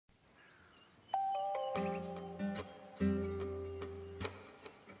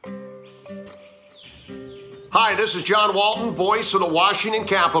Hi, this is John Walton, voice of the Washington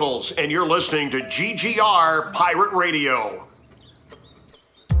Capitals, and you're listening to GGR Pirate Radio.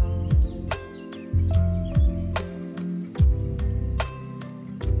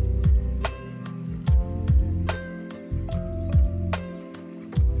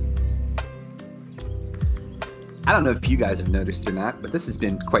 I don't know if you guys have noticed or not, but this has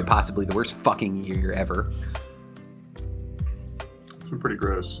been quite possibly the worst fucking year ever. It's been pretty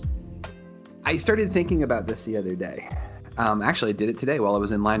gross. I started thinking about this the other day. Actually, I did it today while I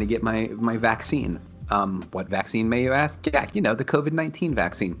was in line to get my vaccine. What vaccine, may you ask? Yeah, you know, the COVID-19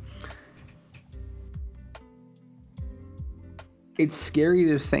 vaccine. It's scary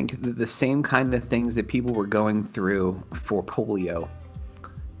to think that the same kind of things that people were going through for polio,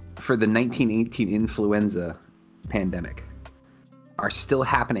 for the 1918 influenza pandemic, are still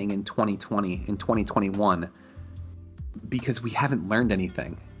happening in 2020, in 2021, because we haven't learned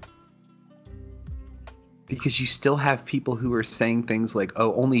anything. Because you still have people who are saying things like,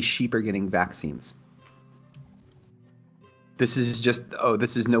 oh, only sheep are getting vaccines. This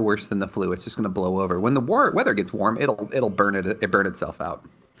is no worse than the flu. It's just going to blow over. When the weather gets warm, it'll burn itself out.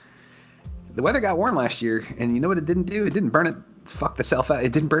 The weather got warm last year, and you know what it didn't do? It didn't burn itself out.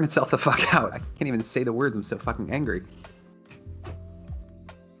 It didn't burn itself the fuck out. I can't even say the words. I'm so fucking angry.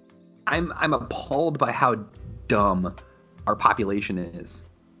 I'm appalled by how dumb our population is.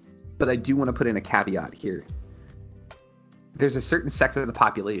 But I do want to put in a caveat here. There's a certain sector of the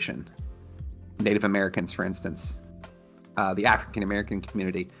population, Native Americans, for instance, the African American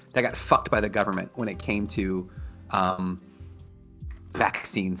community, that got fucked by the government when it came to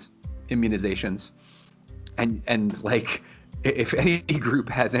vaccines, immunizations, and like, if any group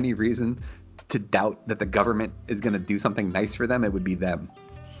has any reason to doubt that the government is going to do something nice for them, it would be them.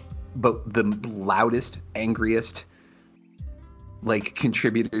 But the loudest, angriest, like,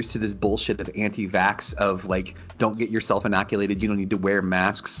 contributors to this bullshit of anti-vax, of like, don't get yourself inoculated, you don't need to wear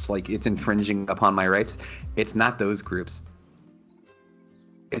masks, like it's infringing upon my rights. It's not those groups.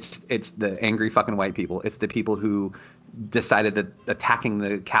 It's the angry fucking white people. It's the people who decided that attacking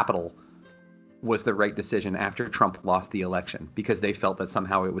the Capitol was the right decision after Trump lost the election, because they felt that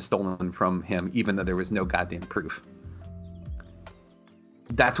somehow it was stolen from him, even though there was no goddamn proof.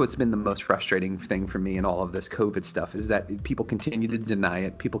 That's what's been the most frustrating thing for me in all of this COVID stuff, is that people continue to deny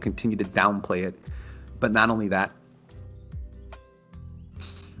it. People continue to downplay it. But not only that,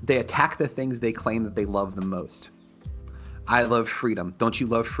 they attack the things they claim that they love the most. I love freedom. Don't you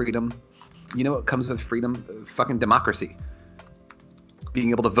love freedom? You know what comes with freedom? Fucking democracy. Being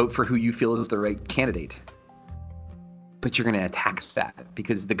able to vote for who you feel is the right candidate. But you're going to attack that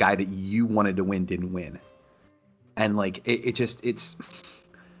because the guy that you wanted to win didn't win. And like, it's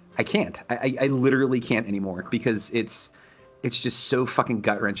I can't. I literally can't anymore, because it's just so fucking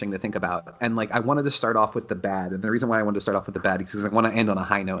gut-wrenching to think about. And like, I wanted to start off with the bad, and the reason why I wanted to start off with the bad is because I want to end on a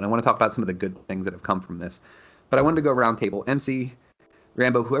high note, and I want to talk about some of the good things that have come from this. But I wanted to go round table. MC,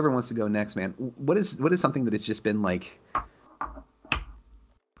 Rambo, whoever wants to go next, man. What is something that has just been like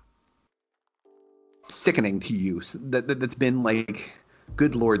sickening to you, that's been like,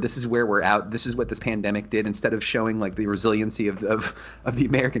 good Lord, this is where we're at. This is what this pandemic did. Instead of showing like the resiliency of the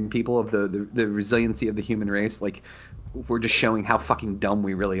American people, of the resiliency of the human race, like, we're just showing how fucking dumb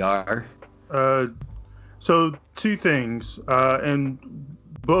we really are. So two things, and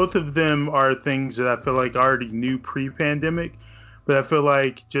both of them are things that I feel like I already knew pre-pandemic, but I feel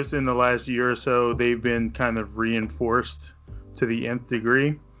like just in the last year or so, they've been kind of reinforced to the nth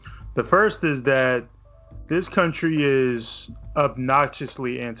degree. The first is that this country is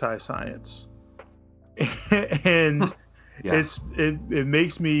obnoxiously anti-science, and yeah. it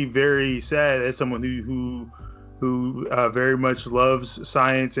makes me very sad as someone who very much loves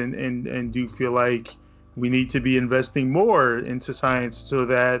science and do feel like we need to be investing more into science so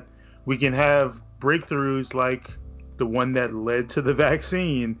that we can have breakthroughs like the one that led to the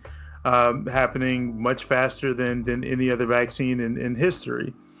vaccine happening much faster than any other vaccine in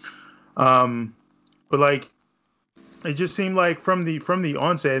history. But like, it just seemed like from the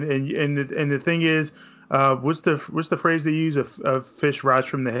onset, and the thing is, what's the phrase they use? A fish rots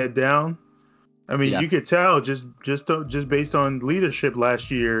from the head down. I mean, yeah. You could tell just based on leadership last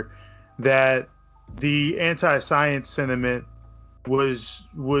year that the anti-science sentiment was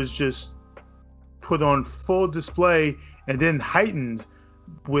just put on full display, and then heightened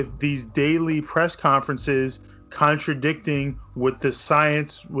with these daily press conferences contradicting what the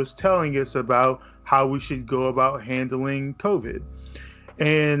science was telling us about how we should go about handling COVID.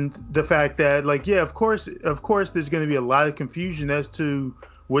 And the fact that, like, yeah, of course there's going to be a lot of confusion as to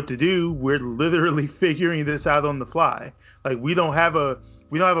what to do. We're literally figuring this out on the fly. Like, we don't have a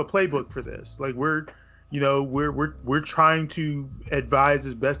playbook for this. Like, we're we're trying to advise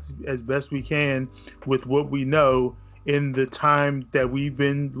as best we can with what we know in the time that we've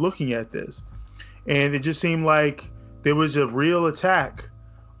been looking at this. And it just seemed like there was a real attack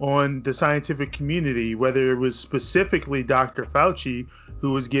on the scientific community, whether it was specifically Dr. Fauci,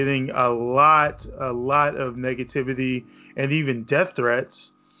 who was getting a lot of negativity and even death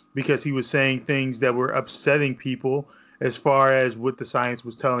threats because he was saying things that were upsetting people as far as what the science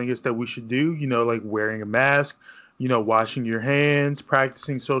was telling us that we should do, like wearing a mask, washing your hands,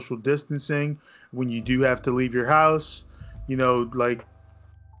 practicing social distancing when you do have to leave your house,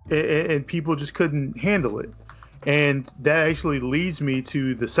 and people just couldn't handle it. And that actually leads me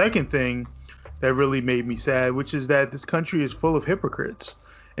to the second thing that really made me sad, which is that this country is full of hypocrites.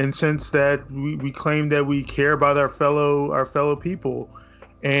 And since that we claim that we care about our fellow people,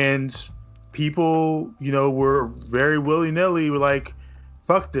 and people, were very willy-nilly like,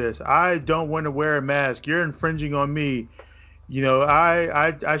 fuck this, I don't want to wear a mask, you're infringing on me.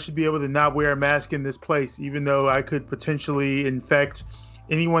 I should be able to not wear a mask in this place, even though I could potentially infect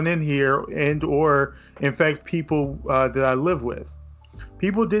anyone in here and or infect people that I live with.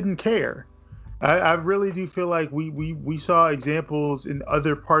 People didn't care. I really do feel like we saw examples in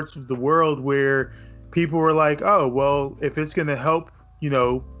other parts of the world where people were like, oh, well, if it's going to help,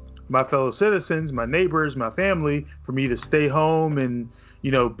 my fellow citizens, my neighbors, my family, for me to stay home and,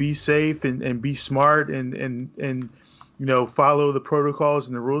 be safe and be smart and follow the protocols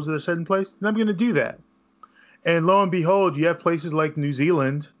and the rules that are set in place, then I'm going to do that. And lo and behold, you have places like New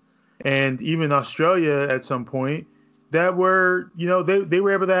Zealand and even Australia at some point that were, they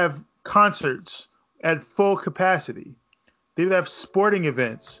were able to have concerts at full capacity. They would have sporting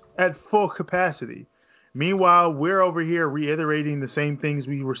events at full capacity. Meanwhile, we're over here reiterating the same things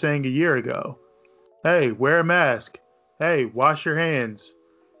we were saying a year ago. Hey, wear a mask. Hey, wash your hands.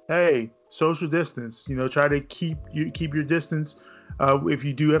 Hey, social distance. Try to keep your distance if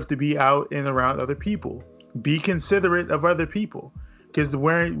you do have to be out and around other people. Be considerate of other people, because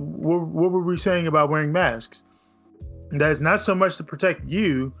what were we saying about wearing masks? That is not so much to protect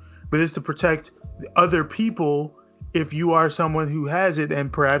you, but it's to protect other people if you are someone who has it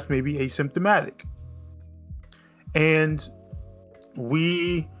and perhaps maybe asymptomatic. And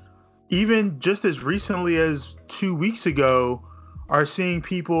we, even just as recently as 2 weeks ago, are seeing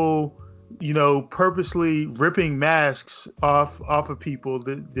people, purposely ripping masks off of people.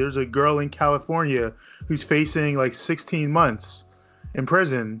 There's a girl in California who's facing like 16 months in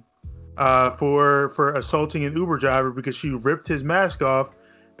prison for assaulting an Uber driver because she ripped his mask off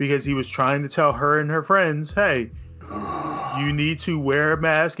because he was trying to tell her and her friends, hey, you need to wear a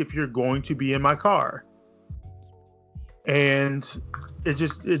mask if you're going to be in my car. And it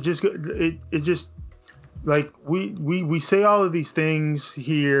just like we say all of these things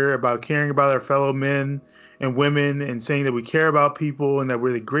here about caring about our fellow men and women and saying that we care about people and that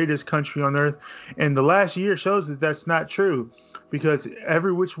we're the greatest country on earth. And the last year shows that that's not true, because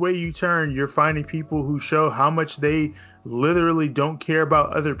every which way you turn, you're finding people who show how much they literally don't care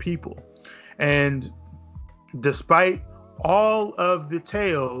about other people. And despite all of the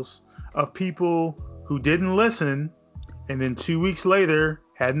tales of people who didn't listen and then 2 weeks later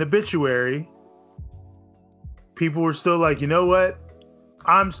had an obituary, people were still like, you know what?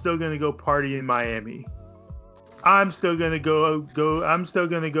 I'm still going to go party in Miami. I'm still going to go,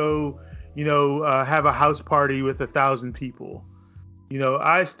 have a house party with 1,000 people.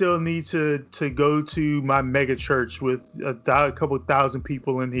 I still need to go to my mega church with a couple thousand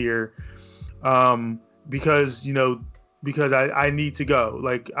people in here. Because I need to go.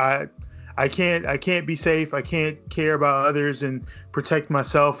 Like I can't be safe. I can't care about others and protect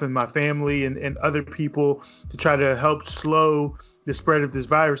myself and my family and other people to try to help slow the spread of this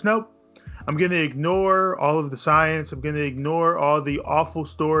virus. Nope. I'm going to ignore all of the science. I'm going to ignore all the awful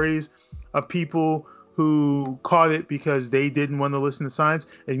stories of people who caught it because they didn't want to listen to science,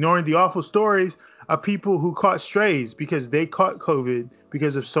 ignoring the awful stories of people who caught strays because they caught COVID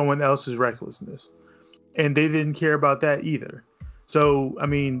because of someone else's recklessness. And they didn't care about that either. So, I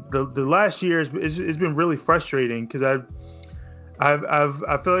mean, the last year it's been really frustrating because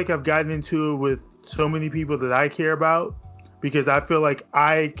I feel like I've gotten into it with so many people that I care about, because I feel like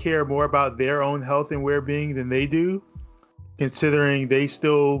I care more about their own health and well-being than they do, considering they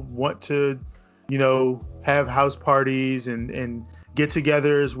still want to, have house parties and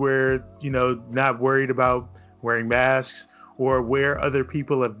get-togethers where, not worried about wearing masks or where other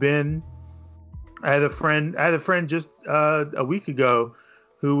people have been. I had a friend just a week ago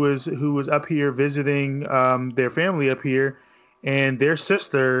who was up here visiting their family up here, and their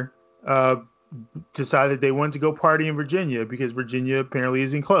sister decided they wanted to go party in Virginia because Virginia apparently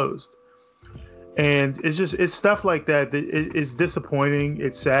is enclosed. And it's stuff like that it's disappointing.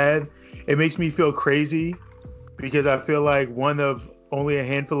 It's sad. It makes me feel crazy because I feel like one of only a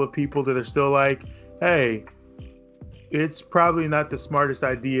handful of people that are still like, hey, it's probably not the smartest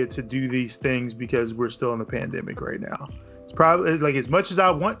idea to do these things because we're still in a pandemic right now. It's like, as much as I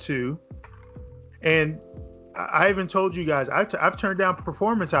want to, and I even told you guys, I've turned down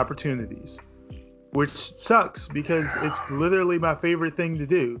performance opportunities, which sucks because it's literally my favorite thing to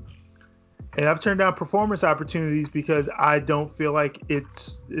do. And I've turned down performance opportunities because I don't feel like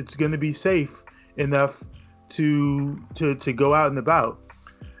it's going to be safe enough to go out and about.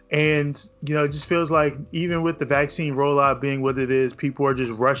 And, you know, it just feels like even with the vaccine rollout being what it is, people are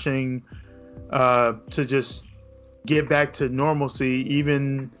just rushing to just get back to normalcy,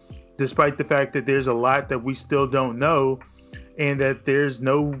 even despite the fact that there's a lot that we still don't know and that there's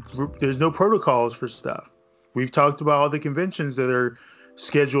no protocols for stuff. We've talked about all the conventions that are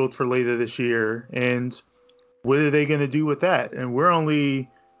scheduled for later this year, and what are they going to do with that? And we're only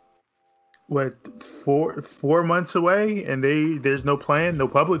four months away, and there's no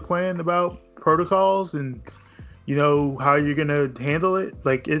public plan about protocols and, you know, how you're going to handle it.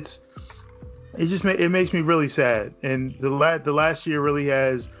 Like, it makes me really sad. And the last year really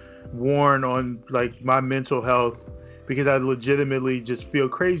has worn on like my mental health, because I legitimately just feel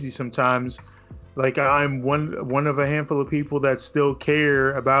crazy sometimes. Like, I'm one of a handful of people that still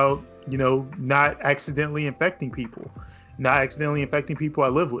care about, you know, not accidentally infecting people I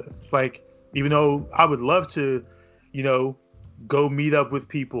live with. Like, even though I would love to, you know, go meet up with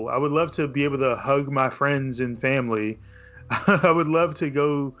people, I would love to be able to hug my friends and family. I would love to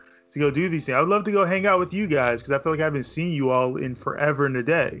go do these things. I would love to go hang out with you guys, because I feel like I haven't seen you all in forever and a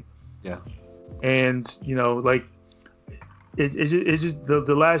day. Yeah. And, you know, like, it's just the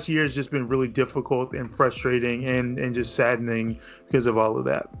last year has just been really difficult and frustrating and just saddening because of all of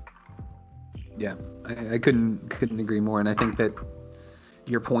that. Yeah, I couldn't agree more. And I think that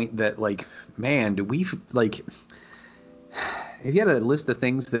your point that, like, man, do we, like, if you had a list of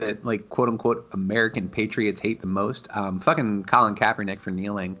things that, like, quote unquote American patriots hate the most, fucking Colin Kaepernick for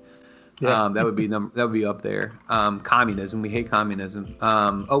kneeling. Yeah. That would be up there. Communism, we hate communism.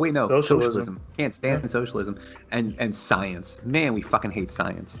 Oh wait, no, socialism. Can't stand socialism. And science, man, we fucking hate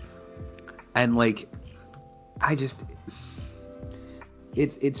science. And like,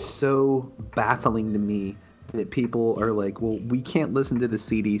 it's so baffling to me that people are like, well, we can't listen to the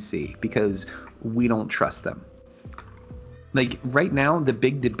CDC because we don't trust them. Like, right now, the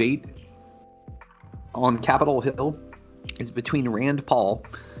big debate on Capitol Hill is between Rand Paul,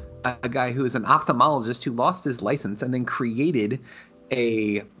 a guy who is an ophthalmologist who lost his license and then created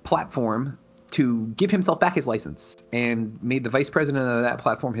a platform to give himself back his license, and made the vice president of that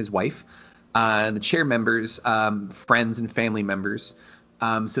platform his wife, and the chair members friends and family members,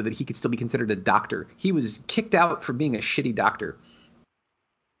 so that he could still be considered a doctor. He was kicked out for being a shitty doctor.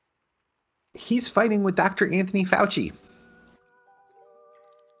 He's fighting with Dr. Anthony Fauci,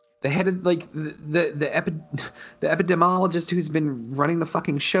 the head of, like, the epidemiologist who's been running the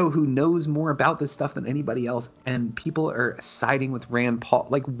fucking show, who knows more about this stuff than anybody else, and people are siding with Rand Paul.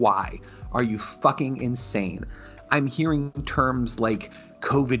 Like, why? Are you fucking insane? I'm hearing terms like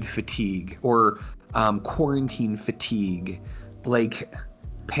COVID fatigue or quarantine fatigue, like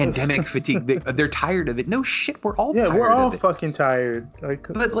pandemic fatigue. They're tired of it. No shit, we're all tired of it. Yeah, we're all fucking tired.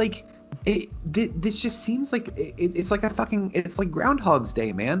 But like, this just seems like it's like it's like Groundhog's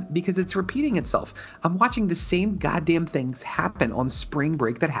Day, man, because it's repeating itself. I'm watching the same goddamn things happen on spring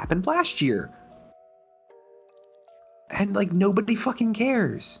break that happened last year, and like, nobody fucking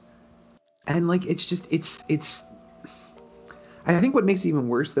cares. And like, it's I think what makes it even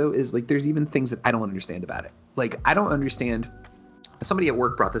worse, though, is like, there's even things that I don't understand about it. Like, I don't understand. Somebody at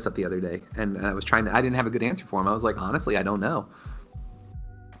work brought this up the other day, and I didn't have a good answer for him. I was like, honestly, I don't know.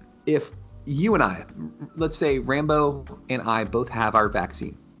 If you and I, let's say Rambo and I both have our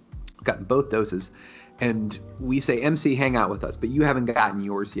vaccine, gotten both doses, and we say, MC, hang out with us, but you haven't gotten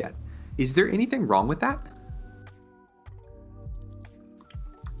yours yet, is there anything wrong with that?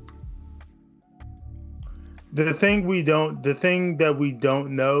 The thing that we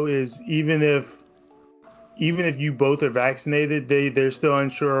don't know is, even if you both are vaccinated, they're still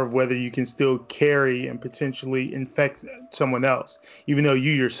unsure of whether you can still carry and potentially infect someone else, even though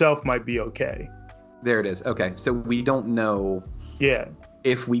you yourself might be okay. There it is. Okay, so we don't know. Yeah.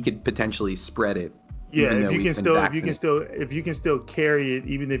 If we could potentially spread it. Yeah, if you can still carry it,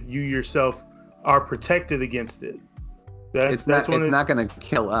 even if you yourself are protected against it. It's not going to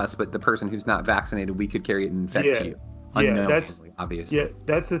kill us, but the person who's not vaccinated, we could carry it and infect you. Yeah, that's obviously. Yeah,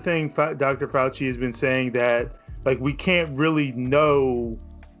 that's the thing. Dr. Fauci has been saying that, like, we can't really know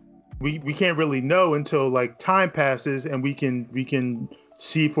we can't really know until like time passes and we can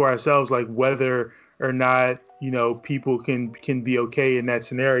see for ourselves like whether or not, you know, people can be okay in that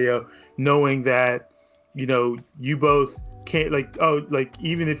scenario, knowing that, you know, you both can't like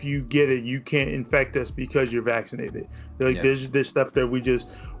even if you get it, you can't infect us because you're vaccinated. Like there's stuff that we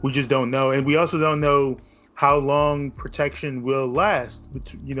just don't know, and we also don't know how long protection will last,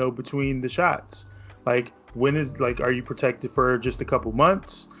 you know, between the shots. Like when is like, are you protected for just a couple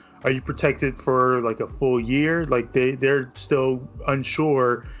months? Are you protected for like a full year? Like they're still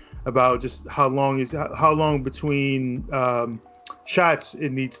unsure about just how long between shots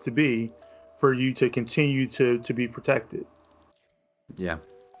it needs to be for you to continue to be protected. Yeah.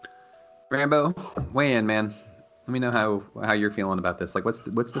 Rambo, weigh in, man. Let me know how you're feeling about this. Like, what's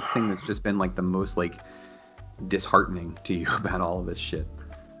the thing that's just been like the most like disheartening to you about all of this shit?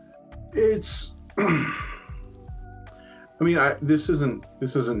 It's I mean, this isn't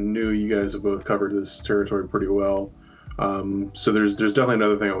new. You guys have both covered this territory pretty well. So there's definitely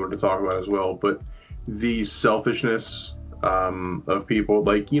another thing I wanted to talk about as well. But the selfishness of people,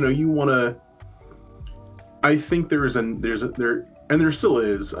 like, you know, you want to. I think there still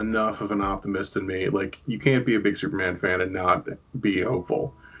is enough of an optimist in me. Like, you can't be a big Superman fan and not be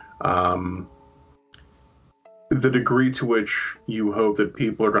hopeful. The degree to which you hope that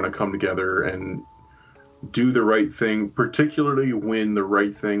people are going to come together and do the right thing, particularly when the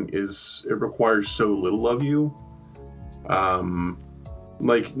right thing it requires so little of you.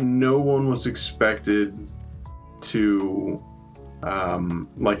 Like, no one was expected to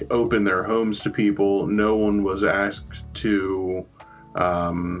like open their homes to people. No one was asked to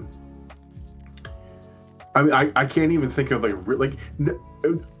I mean, I can't even think of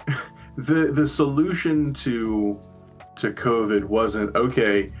the solution to COVID wasn't,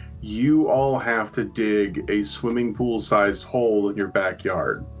 okay, you all have to dig a swimming pool sized hole in your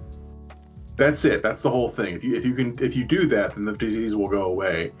backyard. That's it. That's the whole thing. If you do that, then the disease will go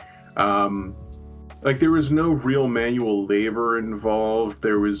away. Like, there was no real manual labor involved.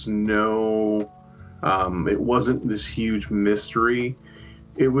 There was no, it wasn't this huge mystery.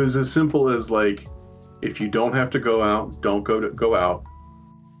 It was as simple as, like, if you don't have to go out, don't go out.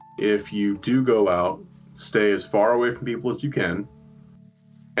 If you do go out, stay as far away from people as you can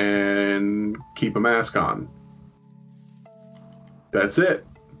and keep a mask on. That's it.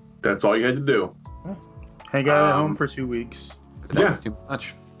 That's all you had to do. Hang out at home for 2 weeks. That was too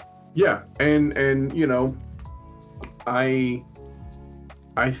much. Yeah, and you know, I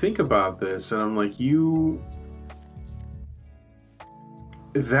think about this and I'm like, that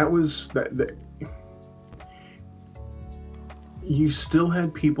you still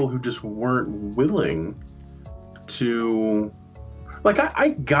had people who just weren't willing to, like, I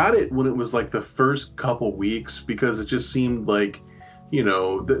got it when it was like the first couple weeks, because it just seemed like, you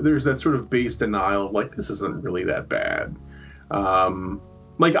know, there's that sort of base denial of like, this isn't really that bad.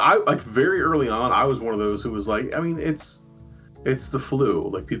 Like very early on, I was one of those who was like, I mean, it's the flu.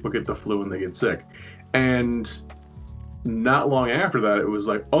 Like, people get the flu and they get sick. And not long after that, it was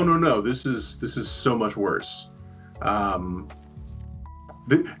like, oh no, this is so much worse.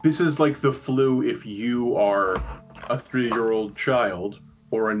 This is like the flu if you are a 3-year-old child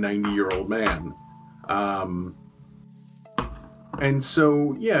or a 90-year-old man. And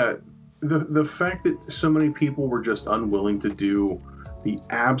so, yeah, the fact that so many people were just unwilling to do the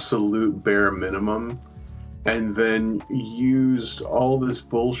absolute bare minimum and then used all this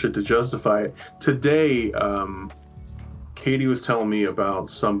bullshit to justify it. Today, Katie was telling me about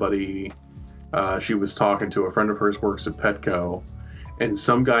somebody, she was talking to a friend of hers, works at Petco, and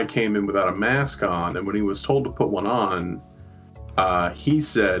some guy came in without a mask on, and when he was told to put one on, he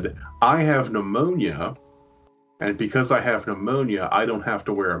said, I have pneumonia, and because I have pneumonia, I don't have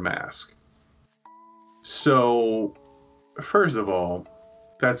to wear a mask. So, first of all,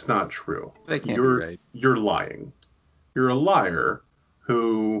 that's not true. That can't be right. You're lying. You're a liar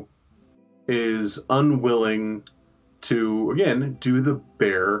who is unwilling to, again, do the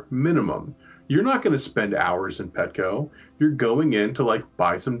bare minimum. You're not going to spend hours in Petco. You're going in to, like,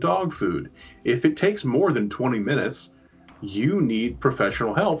 buy some dog food. If it takes more than 20 minutes, you need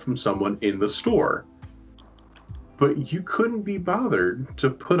professional help from someone in the store. But you couldn't be bothered to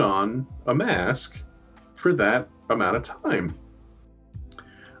put on a mask for that amount of time.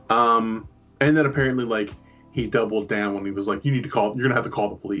 And then apparently, like, he doubled down when he was like, you're going to have to call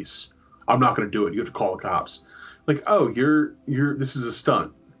the police. I'm not going to do it. You have to call the cops. Like, oh, this is a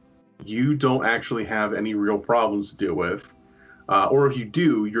stunt. You don't actually have any real problems to deal with. Or if you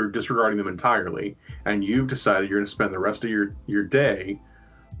do, you're disregarding them entirely. And you've decided you're going to spend the rest of your day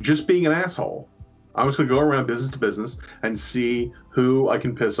just being an asshole. I'm just going to go around business to business and see who I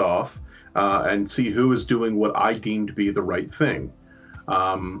can piss off and see who is doing what I deem to be the right thing.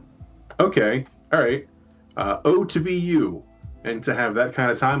 Okay, all right. Oh, to be you, and to have that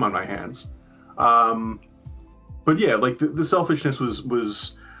kind of time on my hands. But yeah, like the selfishness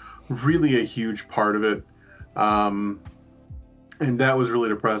was really a huge part of it. And that was really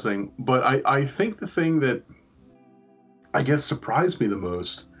depressing. But I think the thing that I guess surprised me the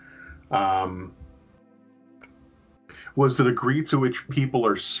most was the degree to which people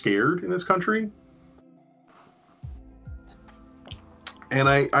are scared in this country. And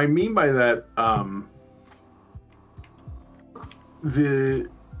I mean by that the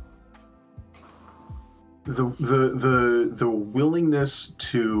willingness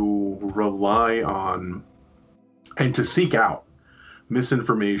to rely on and to seek out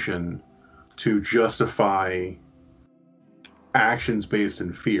misinformation to justify actions based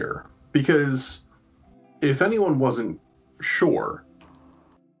in fear. Because if anyone wasn't sure,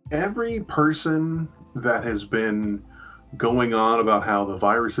 every person that has been going on about how the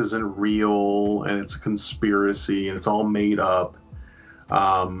virus isn't real and it's a conspiracy and it's all made up,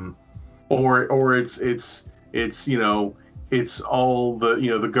 or it's you know, it's all the, you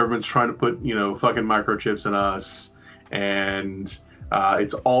know, the government's trying to put, you know, fucking microchips in us, and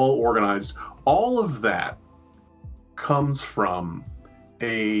it's all organized. All of that comes from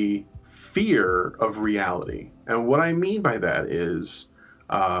a fear of reality. And what I mean by that is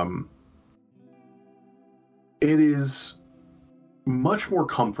it is much more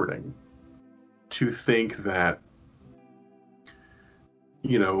comforting to think that,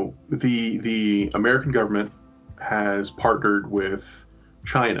 you know, the American government has partnered with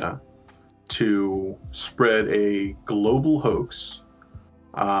China to spread a global hoax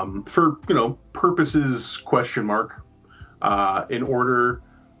for, you know, purposes question mark, in order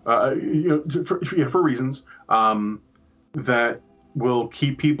you know, for reasons that will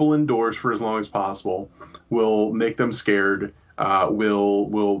keep people indoors for as long as possible, will make them scared,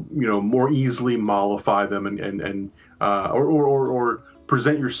 will you know, more easily mollify them or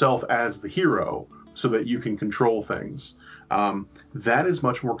present yourself as the hero so that you can control things. That is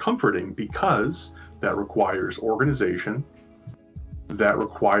much more comforting because that requires organization, that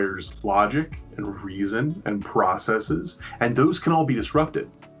requires logic and reason and processes, and those can all be disrupted,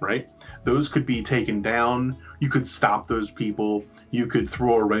 right? Those could be taken down. You could stop those people. You could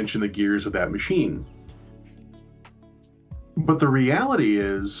throw a wrench in the gears of that machine. But the reality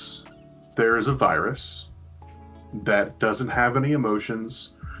is there is a virus that doesn't have any emotions.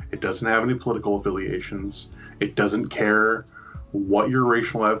 It doesn't have any political affiliations. It doesn't care what your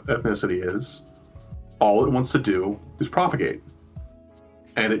racial ethnicity is. All it wants to do is propagate.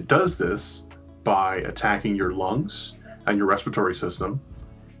 And it does this by attacking your lungs and your respiratory system,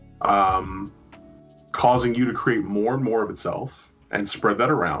 causing you to create more and more of itself and spread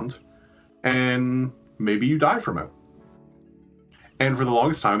that around, and maybe you die from it. And for the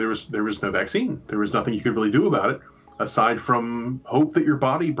longest time, there was no vaccine. There was nothing you could really do about it aside from hope that your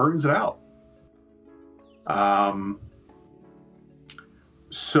body burns it out.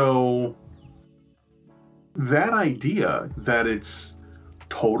 So that idea that it's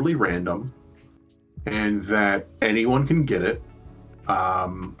totally random and that anyone can get it,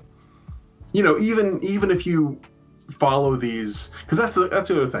 you know, even if you follow these, because that's the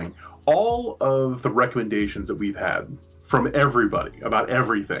other thing. All of the recommendations that we've had from everybody about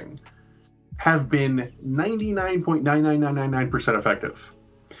everything have been 99.99999% effective,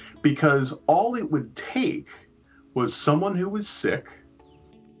 because all it would take was someone who was sick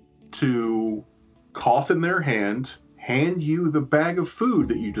to cough in their hand you the bag of food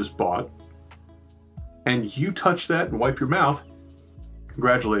that you just bought, and you touch that and wipe your mouth.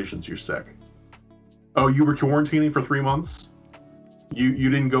 Congratulations, you're sick. Oh, you were quarantining for 3 months? You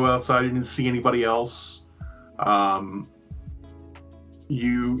didn't go outside, you didn't see anybody else.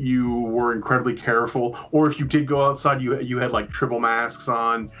 You were incredibly careful, or if you did go outside, you had like triple masks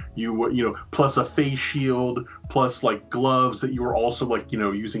on, you know, plus a face shield, plus like gloves that you were also like, you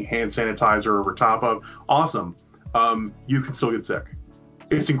know, using hand sanitizer over top of. Awesome. You can still get sick.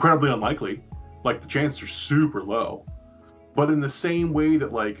 It's incredibly unlikely. Like, the chances are super low. But in the same way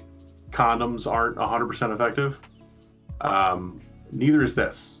that like condoms aren't 100% effective, neither is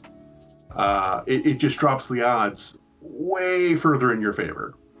this. It just drops the odds way further in your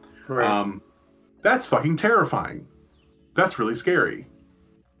favor. Right. That's fucking terrifying. That's really scary.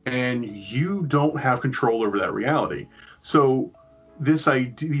 And you don't have control over that reality. So these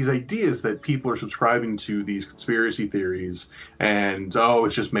ideas that people are subscribing to, these conspiracy theories, and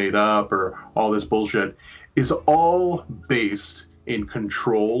it's just made up, or all this bullshit, is all based in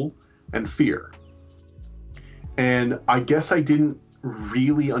control and fear. And I guess I didn't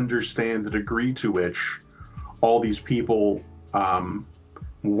really understand the degree to which all these people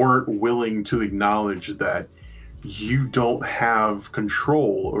weren't willing to acknowledge that you don't have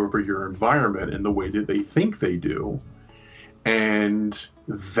control over your environment in the way that they think they do. And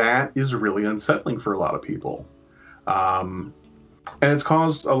that is really unsettling for a lot of people. And it's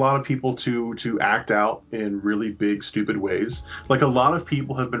caused a lot of people to act out in really big, stupid ways. Like, a lot of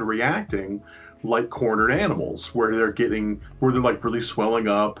people have been reacting like cornered animals, where they're like really swelling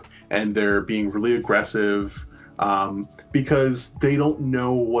up and they're being really aggressive, because they don't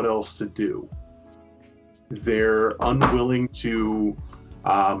know what else to do. They're unwilling to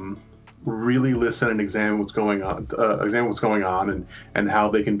really listen and examine what's going on, and how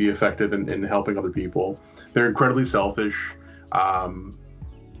they can be effective in helping other people. They're incredibly selfish. I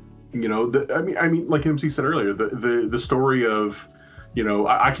mean, like MC said earlier, the story of,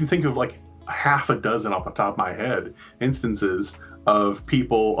 I can think of like half a dozen off the top of my head instances of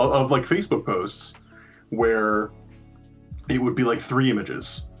people of like Facebook posts where it would be like 3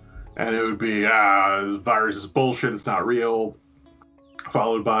 images, and it would be, this virus is bullshit, it's not real,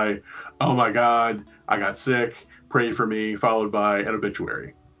 followed by, oh my god, I got sick, pray for me, followed by an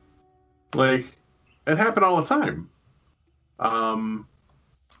obituary. Like, it happened all the time.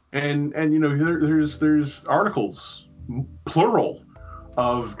 There's articles, plural,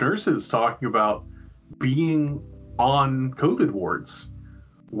 of nurses talking about being on COVID wards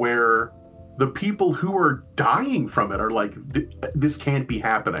where the people who are dying from it are like, this can't be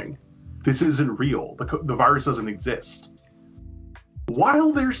happening. This isn't real. The virus doesn't exist.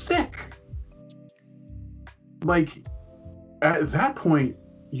 While they're sick. Like, at that point,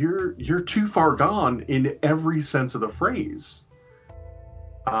 you're too far gone in every sense of the phrase.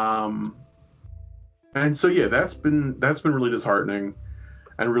 And so yeah, that's been really disheartening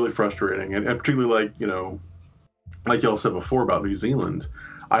and really frustrating, and particularly like y'all said before about New Zealand.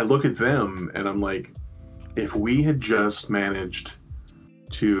 I look at them and I'm like, if we had just managed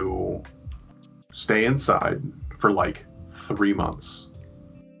to stay inside for like 3 months,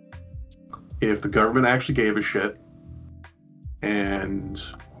 if the government actually gave a shit and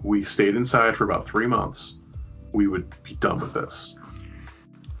we stayed inside for about 3 months, we would be done with this.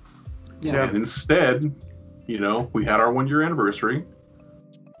 Yeah. And instead, we had our 1-year anniversary.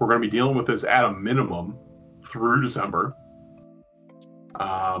 We're going to be dealing with this at a minimum through December.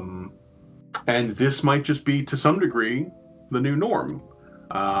 And this might just be, to some degree, the new norm,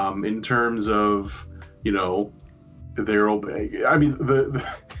 in terms of, their obey. I mean, the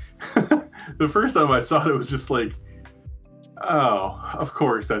first time I saw it was just like, oh, of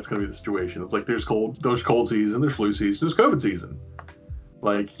course that's going to be the situation. It's like there's cold season, there's flu season, there's COVID season.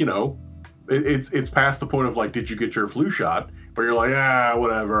 Like, it's past the point of like, did you get your flu shot? Where you're like,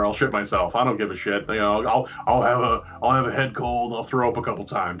 whatever, I'll shit myself. I don't give a shit. I'll have a head cold. I'll throw up a couple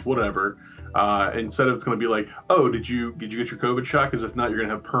times, whatever. Instead of, it's going to be like, oh, did you get your COVID shot? Because if not, you're going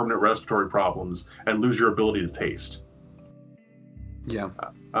to have permanent respiratory problems and lose your ability to taste. Yeah.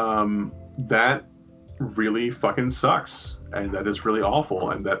 That really fucking sucks, and that is really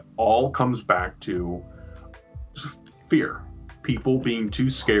awful, and that all comes back to fear. People being too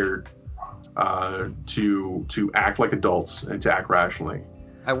scared to act like adults and to act rationally.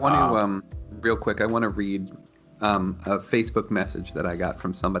 I want to real quick. I want to read a Facebook message that I got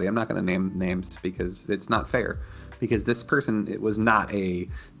from somebody. I'm not going to name names because it's not fair. Because this person, it was not a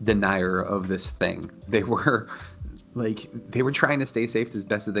denier of this thing. They were trying to stay safe as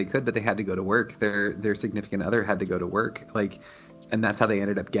best as they could, but they had to go to work. Their significant other had to go to work. And that's how they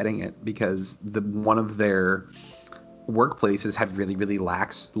ended up getting it, because one of their workplaces had really, really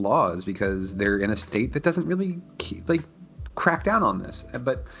lax laws because they're in a state that doesn't really crack down on this.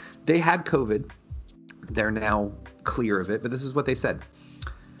 But they had COVID. They're now clear of it, but this is what they said.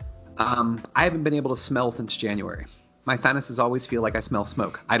 I haven't been able to smell since January. My sinuses always feel like I smell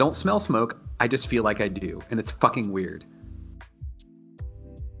smoke. I don't smell smoke. I just feel like I do. And it's fucking weird.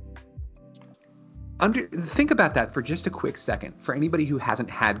 Think about that for just a quick second. For anybody who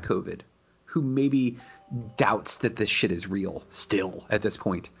hasn't had COVID, who maybe doubts that this shit is real still at this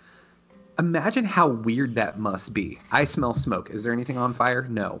point. Imagine how weird that must be. I smell smoke. Is there anything on fire?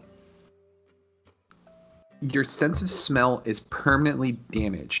 No. Your sense of smell is permanently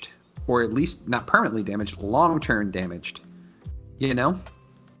damaged. Or at least not permanently damaged, long-term damaged. That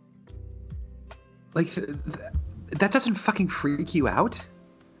doesn't fucking freak you out?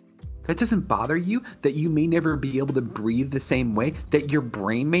 That doesn't bother you? That you may never be able to breathe the same way? That your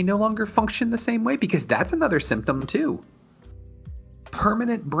brain may no longer function the same way? Because that's another symptom too.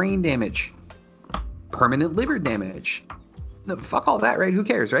 Permanent brain damage. Permanent liver damage. No, fuck all that, right? Who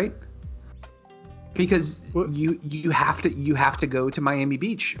cares, right? Because you have to go to Miami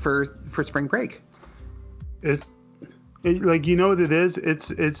Beach for spring break. Like, you know what it is?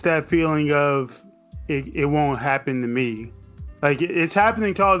 It's that feeling of it won't happen to me. Like, it's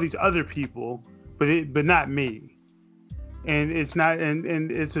happening to all these other people, but not me. And it's not,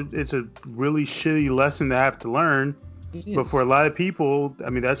 and it's a really shitty lesson to have to learn. But for a lot of people, I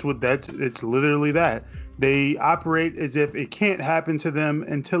mean, it's literally that. They operate as if it can't happen to them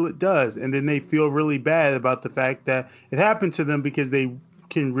until it does, and then they feel really bad about the fact that it happened to them, because they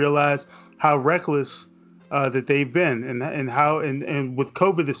can realize how reckless that they've been, and how and with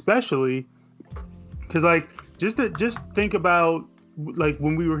COVID especially, because like just think about, like,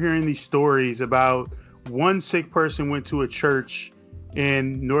 when we were hearing these stories about one sick person went to a church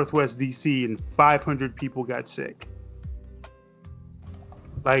in Northwest DC and 500 people got sick.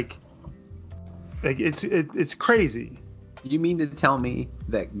 Like it's crazy. You mean to tell me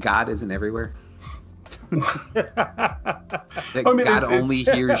that God isn't everywhere? God only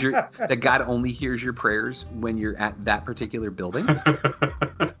hears your prayers when you're at that particular building?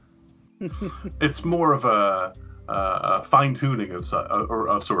 It's more of a fine tuning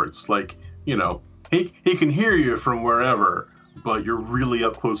of sorts. Like, you know, he can hear you from wherever, but you're really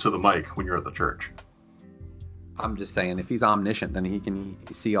up close to the mic when you're at the church. I'm just saying, if he's omniscient, then he can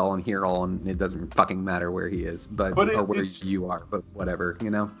see all and hear all, and it doesn't fucking matter where he is, or where you are, but whatever,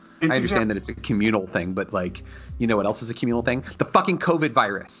 you know? I understand that it's a communal thing, but, like, you know what else is a communal thing? The fucking COVID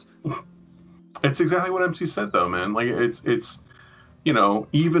virus. It's exactly what MC said, though, man. Like, it's you know,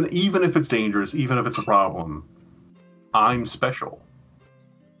 even if it's dangerous, even if it's a problem, I'm special.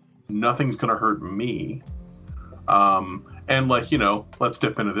 Nothing's gonna hurt me. And, like, you know, let's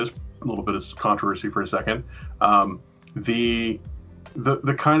dip into this a little bit of controversy for a second. The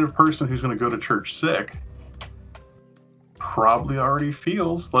kind of person who's going to go to church sick probably already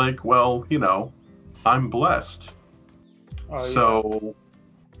feels like, well, you know, I'm blessed. So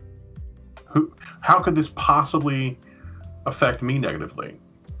how could this possibly affect me negatively?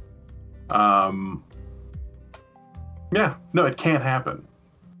 Yeah, no, it can't happen.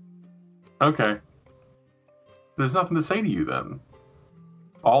 Okay. There's nothing to say to you then.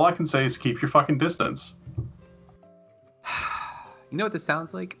 All I can say is keep your fucking distance. You know what this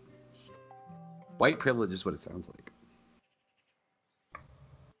sounds like? White privilege is what it sounds like.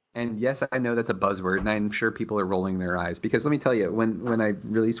 And yes, I know that's a buzzword, and I'm sure people are rolling their eyes, because let me tell you, when I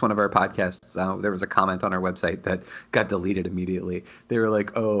released one of our podcasts, there was a comment on our website that got deleted immediately. They were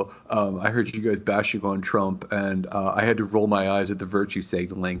like, I heard you guys bashing on Trump, and I had to roll my eyes at the virtue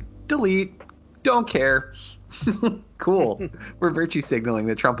signaling. Delete. Don't care. Cool. We're virtue signaling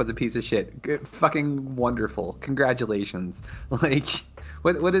that Trump was a piece of shit. Good, fucking wonderful. Congratulations. Like,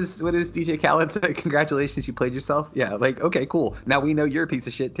 what is DJ Khaled say? Congratulations, you played yourself? Yeah, like, okay, cool. Now we know you're a piece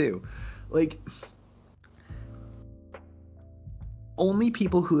of shit too. Like, only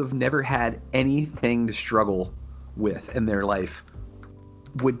people who have never had anything to struggle with in their life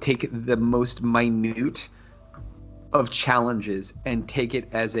would take the most minute of challenges and take it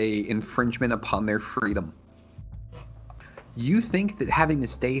as a infringement upon their freedom. You think that having to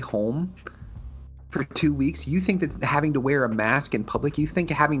stay home for 2 weeks, you think that having to wear a mask in public, you think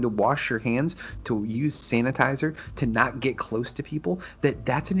having to wash your hands, to use sanitizer, to not get close to people,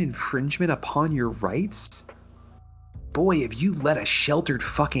 that's an infringement upon your rights? Boy, have you led a sheltered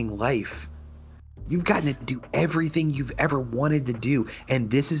fucking life. You've gotten to do everything you've ever wanted to do,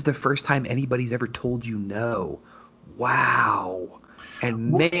 and this is the first time anybody's ever told you no. Wow.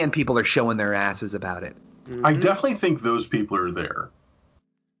 And man, people are showing their asses about it. I definitely think those people are there.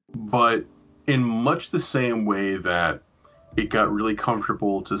 But in much the same way that it got really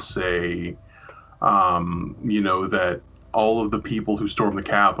comfortable to say, you know, that all of the people who stormed the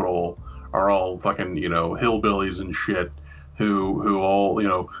Capitol are all fucking, you know, hillbillies and shit who all, you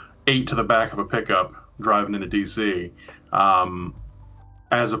know, ate to the back of a pickup driving into D.C.,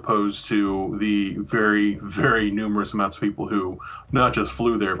 as opposed to the very, very numerous amounts of people who not just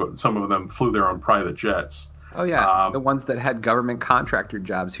flew there, but some of them flew there on private jets. Oh, yeah. The ones that had government contractor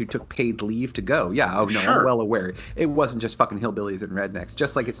jobs who took paid leave to go. Yeah. Oh, no, sure. I'm well aware. It wasn't just fucking hillbillies and rednecks,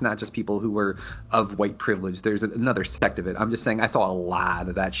 just like it's not just people who were of white privilege. There's another sect of it. I'm just saying I saw a lot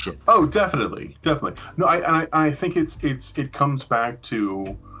of that shit. Oh, definitely. Definitely. No, I think it comes back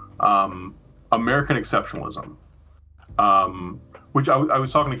to American exceptionalism. Which I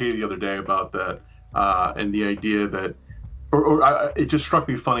was talking to Katie the other day about that, and the idea that, it just struck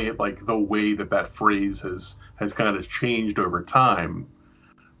me funny, like the way that phrase has kind of changed over time,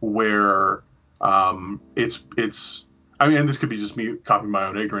 where it's I mean, and this could be just me copying my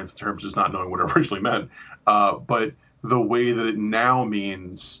own ignorance in terms of just not knowing what it originally meant, but the way that it now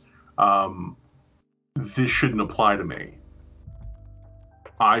means this shouldn't apply to me.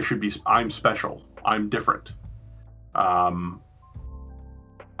 I'm special. I'm different. I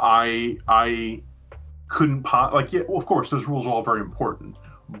couldn't yeah, well, of course those rules are all very important,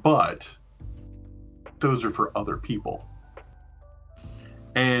 but those are for other people.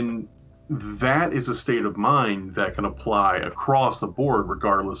 And that is a state of mind that can apply across the board,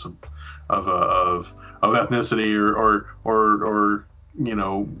 regardless of ethnicity or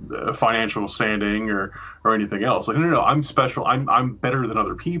financial standing or anything else. Like, no, I'm special. I'm better than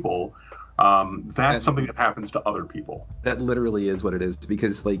other people. That's something that happens to other people. That literally is what it is,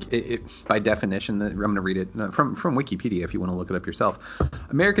 because it by definition, I'm going to read it from Wikipedia if you want to look it up yourself.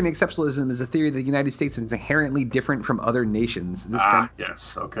 American exceptionalism is a theory that the United States is inherently different from other nations. This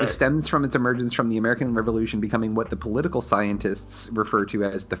stems from its emergence from the American Revolution, becoming what the political scientists refer to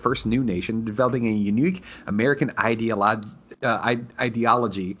as the first new nation, developing a unique American ideology,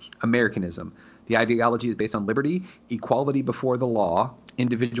 Americanism. The ideology is based on liberty, equality before the law,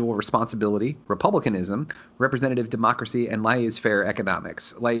 individual responsibility, republicanism, representative democracy, and laissez-faire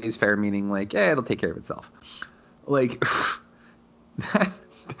economics. Laissez-faire meaning it'll take care of itself.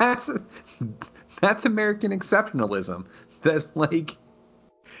 That's American exceptionalism. That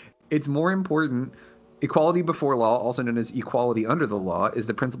it's more important. Equality before law, also known as equality under the law, is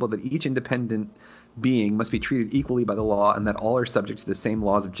the principle that each independent being must be treated equally by the law and that all are subject to the same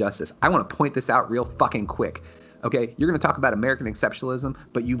laws of justice. I want to point this out real fucking quick. Okay, you're going to talk about American exceptionalism,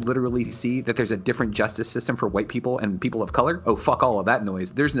 but you literally see that there's a different justice system for white people and people of color? Oh, fuck all of that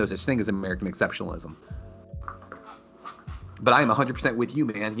noise. There's no such thing as American exceptionalism. But I am 100% with you,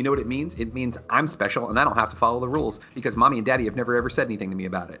 man. You know what it means? It means I'm special and I don't have to follow the rules because mommy and daddy have never ever said anything to me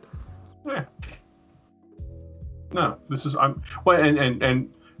about it. Yeah. No,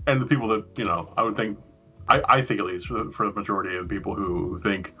 and the people that, I would think, I think at least for the majority of people who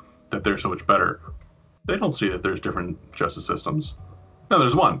think that they're so much better, they don't see that there's different justice systems. No,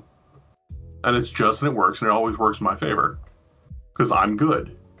 there's one. And it's just, and it works, and it always works in my favor. Because I'm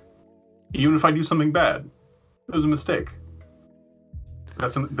good. Even if I do something bad, it was a mistake.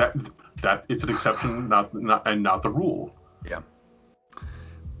 It's an exception, not the rule. Yeah.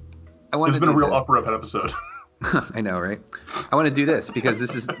 It's been a real upper episode. I know, right? I want to do this because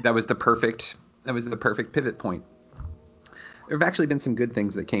that was the perfect pivot point. There have actually been some good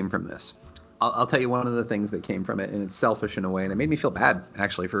things that came from this. I'll tell you one of the things that came from it, and it's selfish in a way, and it made me feel bad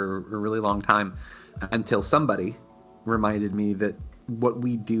actually for a really long time until somebody reminded me that what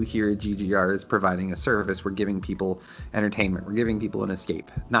we do here at GGR is providing a service. We're giving people entertainment. We're giving people an escape.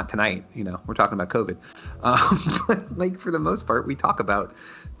 Not tonight, we're talking about COVID. But for the most part, we talk about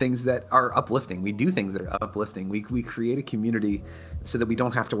things that are uplifting. We do things that are uplifting. We create a community so that we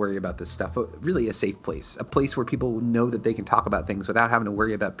don't have to worry about this stuff, but really a safe place, a place where people know that they can talk about things without having to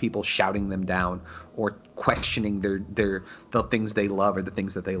worry about people shouting them down or questioning the things they love or the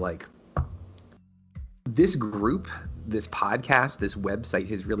things that they like. This group, this podcast, this website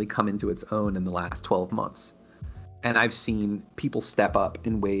has really come into its own in the last 12 months. And I've seen people step up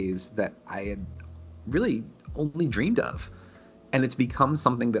in ways that I had really only dreamed of. And it's become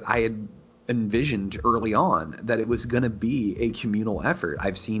something that I had envisioned early on, that it was going to be a communal effort.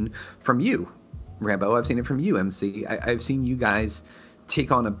 I've seen from you, Rambo. I've seen it from you, MC. I've seen you guys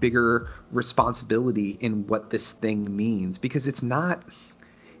take on a bigger responsibility in what this thing means, because it's not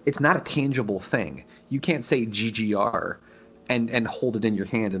a tangible thing. You can't say GGR and hold it in your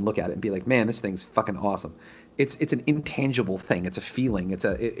hand and look at it and be like, man, this thing's fucking awesome. It's an intangible thing. It's a feeling. It's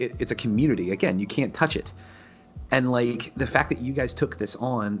a community. Again, you can't touch it. And the fact that you guys took this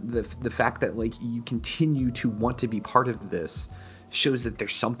on, the fact that you continue to want to be part of this shows that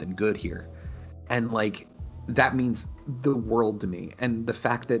there's something good here. And that means the world to me. And the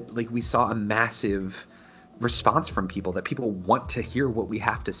fact that we saw a massive response from people, that people want to hear what we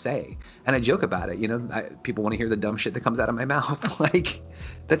have to say. And I joke about it, people want to hear the dumb shit that comes out of my mouth.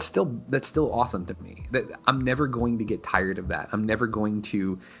 That's still awesome to me. That I'm never going to get tired of that. I'm never going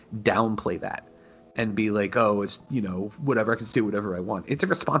to downplay that and be like, oh, it's whatever, I can do whatever I want. It's a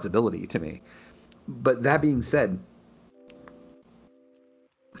responsibility to me. But that being said,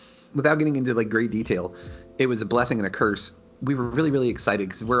 without getting into great detail, it was a blessing and a curse. We were really, really excited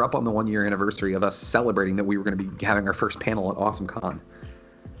because we're up on the 1 year anniversary of us celebrating that we were going to be having our first panel at AwesomeCon.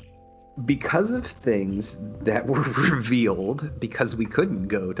 Because of things that were revealed, because we couldn't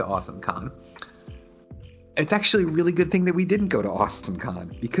go to AwesomeCon, it's actually a really good thing that we didn't go to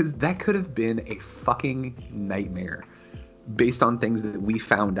AwesomeCon, because that could have been a fucking nightmare based on things that we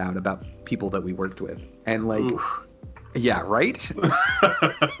found out about people that we worked with. And Oof. Yeah, right?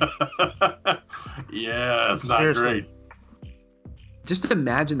 Yeah, it's not great. just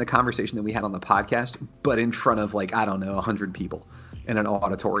imagine the conversation that we had on the podcast, but in front of, like, I don't know, 100 people in an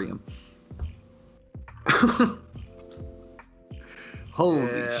auditorium.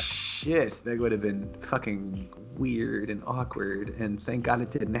 Holy shit, that would have been fucking weird and awkward, and thank God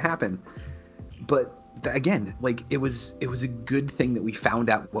it didn't happen. But again, like, it was a good thing that we found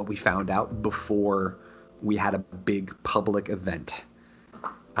out what we found out before we had a big public event.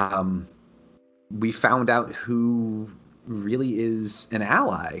 We found out who really is an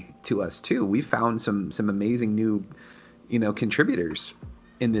ally to us too. We found some amazing new, contributors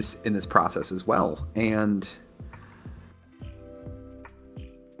in this process as well. And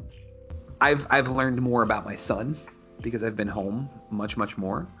I've learned more about my son because I've been home much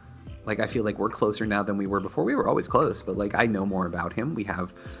more. Like, I feel like we're closer now than we were before. We were always close, but, like, I know more about him. We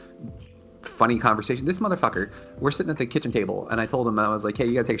have funny conversations. This motherfucker, we're sitting at the kitchen table, and I told him, I was like, hey,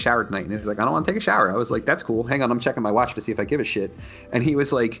 you gotta take a shower tonight. And he was like, I don't want to take a shower. I was like, that's cool. Hang on, I'm checking my watch to see if I give a shit. And he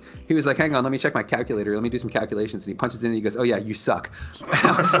was like, hang on, let me check my calculator. Let me do some calculations. And he punches in and he goes, oh yeah, you suck. And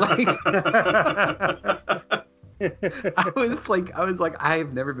I was like, I was like, I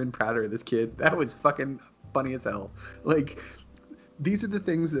have never been prouder of this kid. That was fucking funny as hell. Like, these are the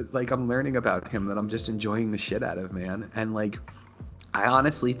things that, like, I'm learning about him that I'm just enjoying the shit out of, man. And, like, I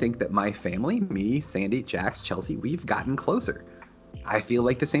honestly think that my family, me, Sandy, Jax, Chelsea, we've gotten closer. I feel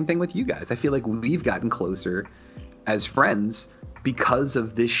like the same thing with you guys. I feel like we've gotten closer as friends because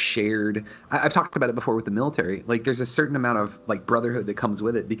of this shared, I've talked about it before with the military. Like, there's a certain amount of, like, brotherhood that comes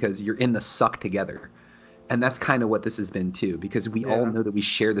with it because you're in the suck together. And that's kind of what this has been too, because we all know that we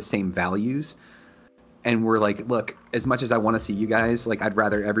share the same values. And we're like, look, as much as I want to see you guys, like, I'd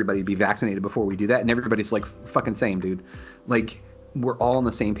rather everybody be vaccinated before we do that. And everybody's like, fucking same, dude. Like, we're all on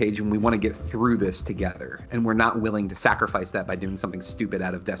the same page and we want to get through this together. And we're not willing to sacrifice that by doing something stupid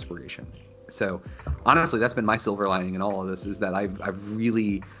out of desperation. So honestly, that's been my silver lining in all of this, is that I've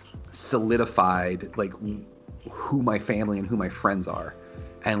really solidified, like, who my family and who my friends are.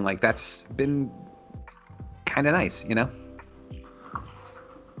 And, like, that's been kind of nice,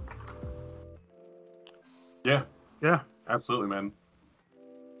 Yeah, absolutely, man.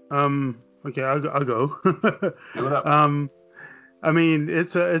 Okay, I'll go. Hey, what up? I mean,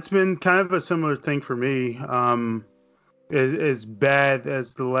 it's been kind of a similar thing for me. As bad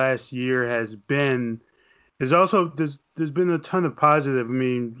as the last year has been, there's been a ton of positive. I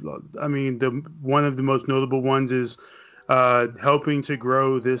mean, one of the most notable ones is helping to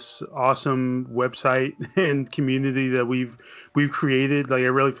grow this awesome website and community that we've created. Like, I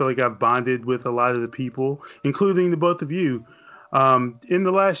really feel like I've bonded with a lot of the people, including the both of you, in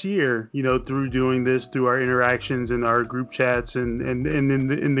the last year, through doing this, through our interactions and our group chats and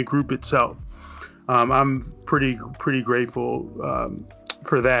in the group itself. I'm pretty grateful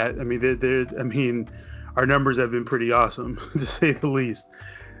for that. I mean, our numbers have been pretty awesome, to say the least.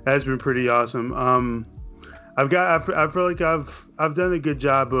 That's been pretty awesome. I feel like I've done a good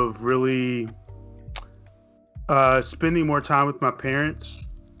job of really spending more time with my parents,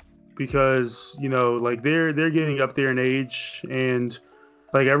 because like they're getting up there in age, and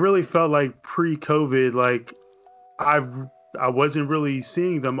like I really felt like pre-COVID, like I wasn't really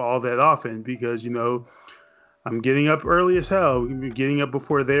seeing them all that often, because I'm getting up early as hell, getting up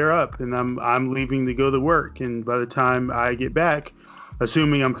before they're up, and I'm leaving to go to work, and by the time I get back,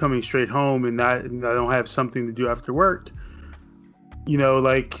 assuming I'm coming straight home and I don't have something to do after work,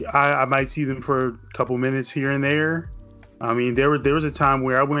 like I might see them for a couple minutes here and there. I mean, there was a time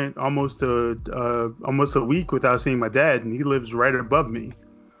where I went almost a week without seeing my dad, and he lives right above me.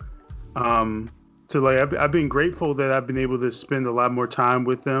 So like I've been grateful that I've been able to spend a lot more time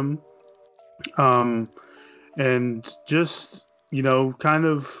with them, and just kind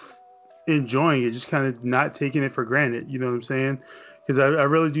of enjoying it, just kind of not taking it for granted. You know what I'm saying? Because I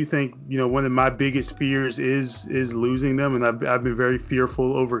really do think, one of my biggest fears is losing them. And I've been very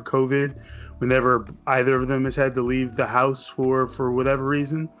fearful over COVID whenever either of them has had to leave the house for whatever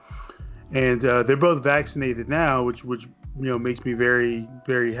reason. And they're both vaccinated now, which makes me very,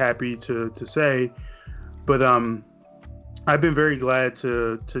 very happy to say. But I've been very glad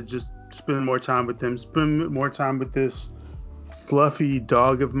to just spend more time with them, spend more time with this fluffy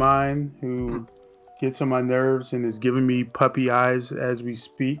dog of mine who gets on my nerves and is giving me puppy eyes as we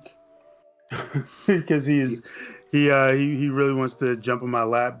speak, because he really wants to jump on my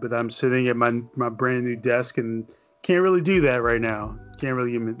lap, but I'm sitting at my brand new desk and can't really do that right now. Can't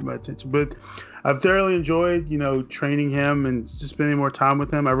really give him my attention. But I've thoroughly enjoyed training him and just spending more time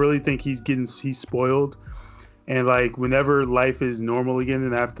with him. I really think he's spoiled, and like whenever life is normal again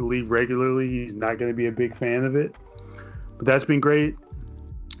and I have to leave regularly, he's not going to be a big fan of it. But that's been great.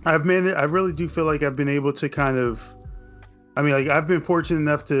 I really do feel like I've been able to kind of I mean, like I've been fortunate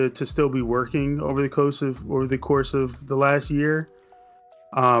enough to still be working over the course of the last year.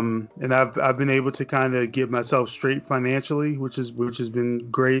 And I've been able to kind of get myself straight financially, which has been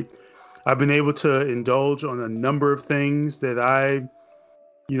great. I've been able to indulge on a number of things that I,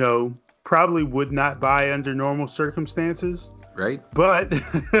 probably would not buy under normal circumstances. Right. But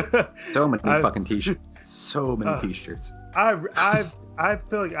so many fucking t-shirts. So many t-shirts. I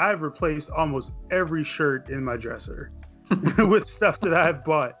feel like I've replaced almost every shirt in my dresser with stuff that I've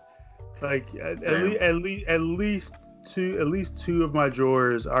bought. Like at least two of my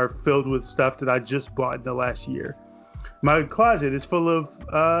drawers are filled with stuff that I just bought in the last year. My closet is full of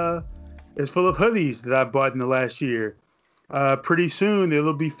hoodies that I bought in the last year. Pretty soon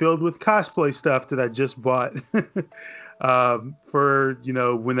it'll be filled with cosplay stuff that I just bought for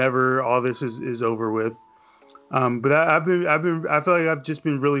whenever all this is over with. But I feel like I've just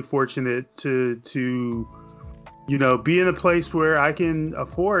been really fortunate to be in a place where I can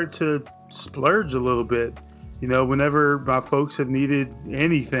afford to splurge a little bit. Whenever my folks have needed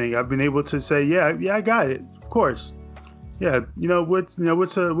anything, I've been able to say, yeah, I got it, of course. Yeah, what's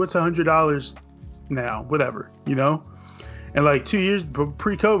 $100 now, whatever, And like 2 years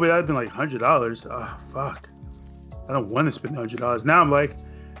pre-COVID, I'd been like $100. Oh fuck, I don't want to spend $100. Now I'm like,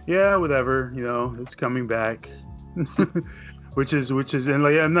 yeah, whatever, it's coming back. which is and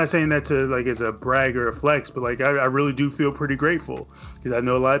like I'm not saying that to like as a brag or a flex, but like I really do feel pretty grateful because I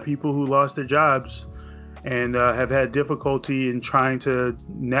know a lot of people who lost their jobs and have had difficulty in trying to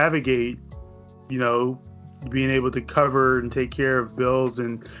navigate, being able to cover and take care of bills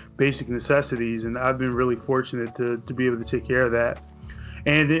and basic necessities. And I've been really fortunate to be able to take care of that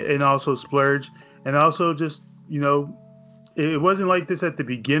and also splurge. And also just, it wasn't like this at the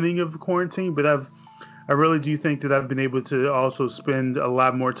beginning of quarantine, but I really do think that I've been able to also spend a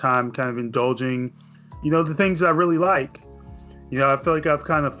lot more time kind of indulging, the things that I really like. I feel like I've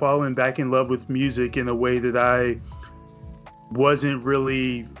kind of fallen back in love with music in a way that I wasn't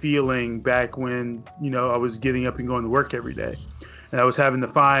really feeling back when, I was getting up and going to work every day. And I was having to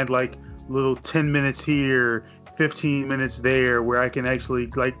find like little 10 minutes here, 15 minutes there where I can actually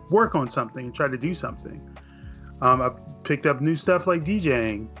like work on something and try to do something. I picked up new stuff like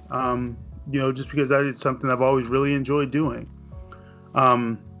DJing, just because it's something I've always really enjoyed doing.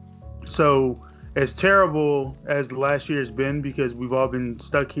 So as terrible as the last year has been, because we've all been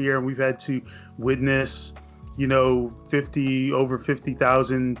stuck here and we've had to witness, over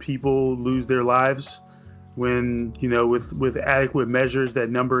 50,000 people lose their lives when, with adequate measures, that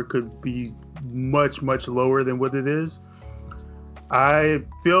number could be much, much lower than what it is. I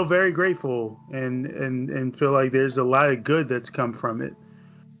feel very grateful and feel like there's a lot of good that's come from it.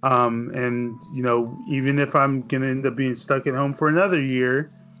 And, even if I'm going to end up being stuck at home for another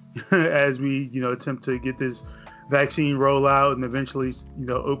year, as we, attempt to get this vaccine rollout and eventually,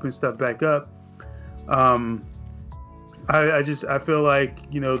 open stuff back up. I feel like,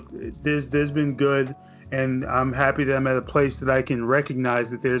 there's been good, and I'm happy that I'm at a place that I can recognize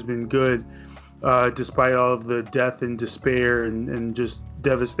that there's been good, despite all of the death and despair and just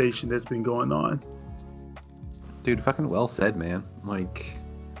devastation that's been going on. Dude, fucking well said, man. Like,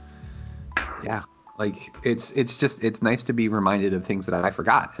 yeah. Like it's nice to be reminded of things that I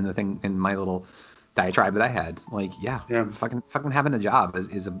forgot in my little diatribe that I had. Like, yeah. Fucking having a job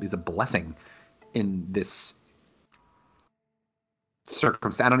is a blessing in this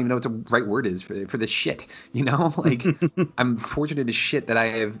circumstance. I don't even know what the right word is for this shit. Like I'm fortunate as shit that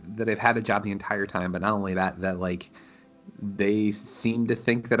I've had a job the entire time. But not only that like they seem to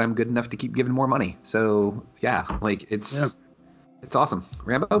think that I'm good enough to keep giving more money. So yeah, like it's awesome.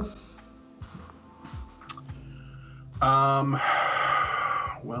 Rambo.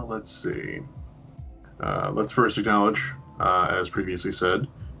 Well, let's see. Let's first acknowledge, as previously said,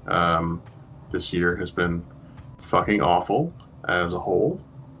 this year has been fucking awful as a whole,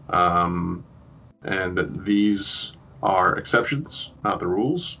 and that these are exceptions, not the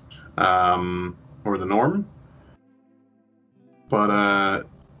rules, or the norm. But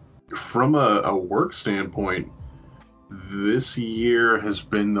from a work standpoint, this year has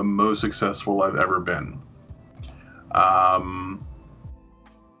been the most successful I've ever been.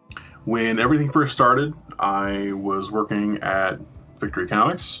 When everything first started, I was working at Victory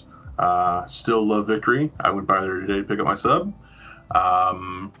Comics. Still love Victory. I went by there today to pick up my sub.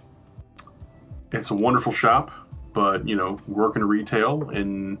 It's a wonderful shop, but working retail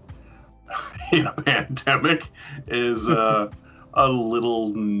in a pandemic is a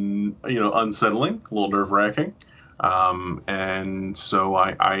little unsettling, a little nerve-wracking. And so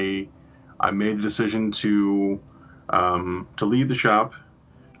I made the decision to leave the shop,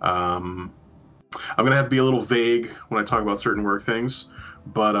 I'm gonna have to be a little vague when I talk about certain work things,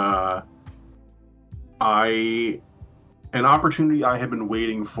 but an opportunity I had been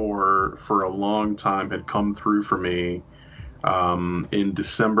waiting for a long time had come through for me in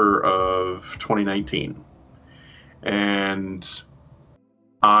December of 2019, and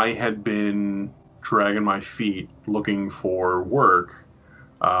I had been dragging my feet looking for work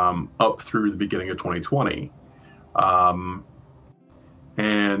up through the beginning of 2020.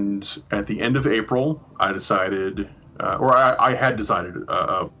 And at the end of April, I decided, or I had decided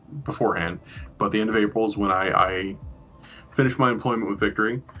beforehand, but at the end of April is when I finished my employment with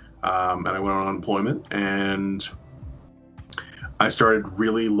Victory, and I went on unemployment, and I started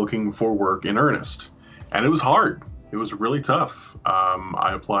really looking for work in earnest. And it was hard. It was really tough.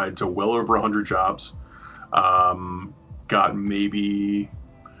 I applied to well over 100 jobs, got maybe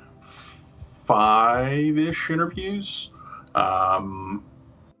 5-ish interviews, and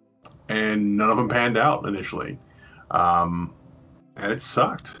none of them panned out initially. And it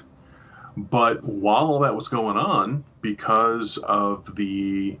sucked. But while all that was going on, because of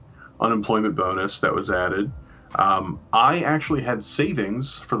the unemployment bonus that was added, I actually had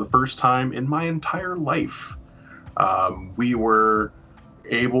savings for the first time in my entire life. We were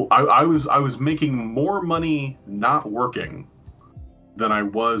able, I was making more money not working than I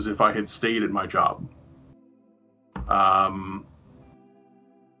was if I had stayed at my job.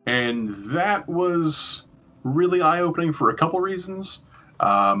 And that was really eye-opening for a couple reasons.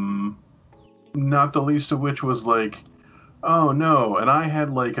 Not the least of which was like, oh no, and I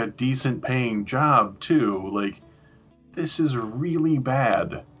had like a decent paying job too. Like, this is really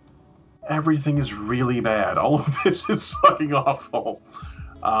bad. Everything is really bad. All of this is fucking awful.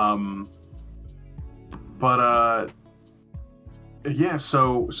 Yeah,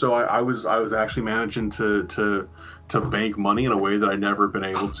 so I was actually managing to bank money in a way that I'd never been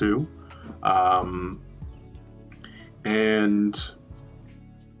able to. And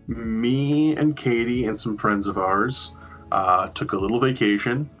me and Katie and some friends of ours took a little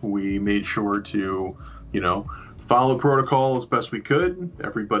vacation. We made sure to, follow protocol as best we could.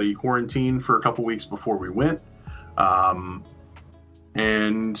 Everybody quarantined for a couple weeks before we went.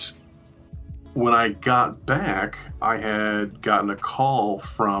 And when I got back, I had gotten a call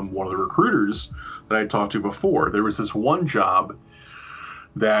from one of the recruiters that I talked to before. There was this one job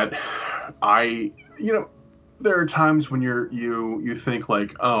that there are times when you think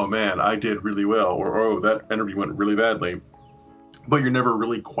like, oh man, I did really well, or oh, that interview went really badly, but you're never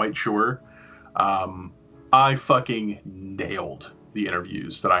really quite sure. I fucking nailed the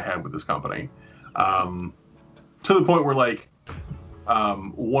interviews that I had with this company, to the point where like,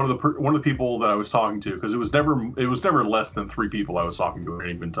 one of the people that I was talking to, because it was never less than 3 people I was talking to at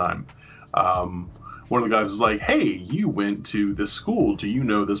any given time. One of the guys was like, hey, you went to this school. Do you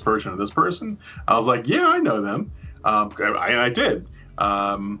know this person or this person? I was like, yeah, I know them. I did.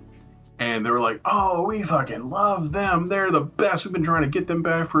 And they were like, oh, we fucking love them. They're the best. We've been trying to get them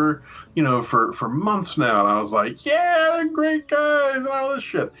back for months now. And I was like, yeah, they're great guys and all this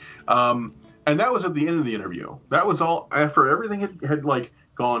shit. And that was at the end of the interview. That was all after everything had like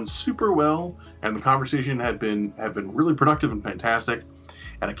gone super well and the conversation had been really productive and fantastic.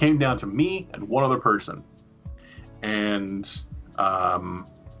 And it came down to me and one other person. And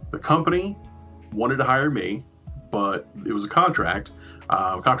the company wanted to hire me, but it was a contract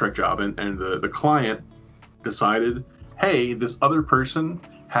job. And the client decided, hey, this other person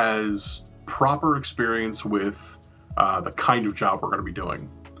has proper experience with the kind of job we're going to be doing.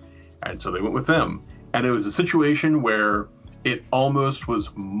 And so they went with them. And it was a situation where it almost was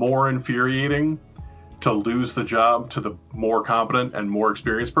more infuriating to lose the job to the more competent and more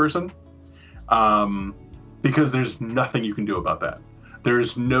experienced person, because there's nothing you can do about that.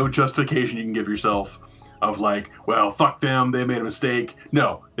 There's no justification you can give yourself of like, well, fuck them, they made a mistake.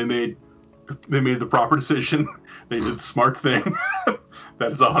 No, they made the proper decision. They did the smart thing.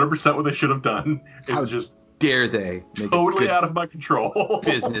 That is 100% what they should have done. It's just dare they make totally out of my control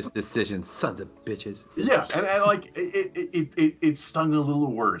business decisions, sons of bitches. Yeah, and like it stung a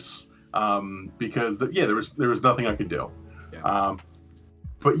little worse, because there was nothing I could do. Yeah.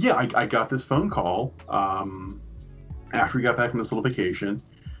 But yeah, I got this phone call after we got back from this little vacation,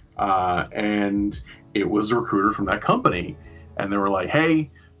 and it was a recruiter from that company, and they were like, hey,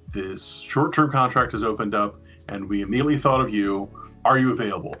 this short-term contract has opened up and we immediately thought of you. Are you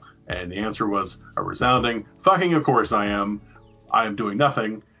available? And the answer was a resounding fucking of course I am. I am doing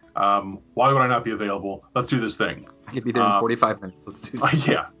nothing. Why would I not be available? Let's do this thing. I could be there in 45 minutes. Let's do this.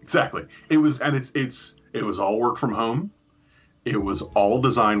 Yeah, exactly. It was, and it was all work from home. It was all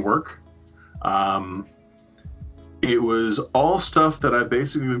design work. It was all stuff that I've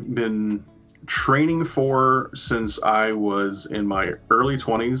basically been training for since I was in my early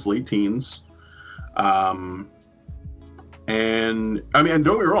 20s, late teens. And I mean, and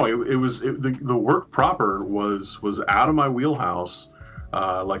don't get me wrong, the work proper was out of my wheelhouse.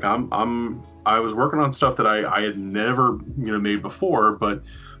 Like I was working on stuff that I had never, made before, but,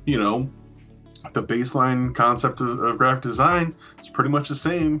 the baseline concept of graphic design is pretty much the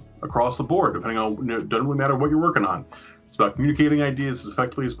same across the board, depending on, it doesn't really matter what you're working on. It's about communicating ideas as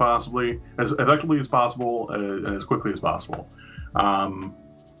effectively as possible, and as quickly as possible. And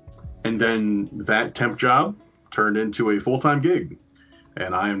then that temp job turned into a full-time gig,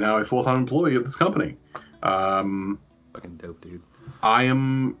 and I am now a full-time employee of this company. Fucking dope, dude.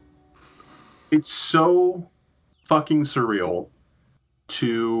 It's so fucking surreal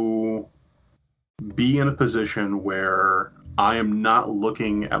to be in a position where I am not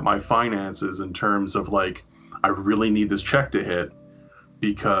looking at my finances in terms of like, I really need this check to hit,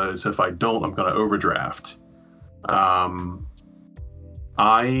 because if I don't, I'm going to overdraft.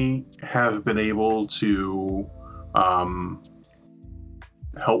 I have been able to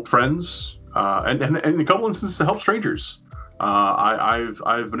help friends, and in a couple instances to help strangers.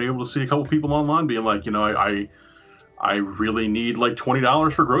 I've been able to see a couple people online being like, I really need like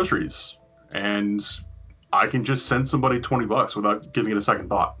 $20 for groceries, and I can just send somebody $20 without giving it a second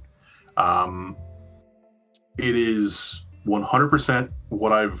thought. It is 100%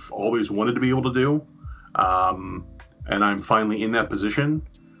 what I've always wanted to be able to do, and I'm finally in that position.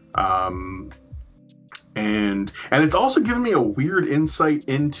 And it's also given me a weird insight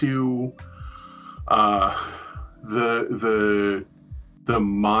into the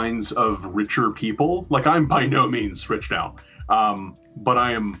minds of richer people. Like, I'm by no means rich now, but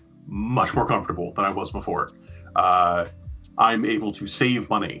I am much more comfortable than I was before. I'm able to save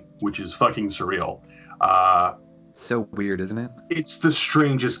money, which is fucking surreal. So weird, isn't it? It's the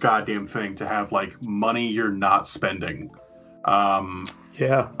strangest goddamn thing to have like money you're not spending.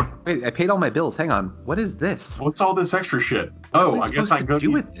 Yeah. Wait, I paid all my bills. Hang on. What is this? What's all this extra shit? What I guess I go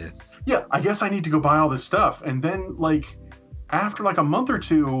do with this. Yeah, I guess I need to go buy all this stuff. And then like after like a month or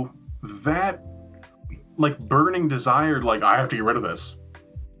two, that like burning desire, like I have to get rid of this,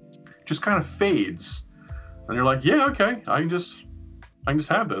 just kind of fades. And you're like, yeah, okay, I can just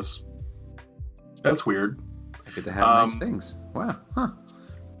have this. That's weird. I get to have nice things. Wow. Huh.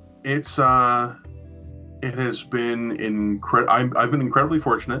 It's it has been I've been incredibly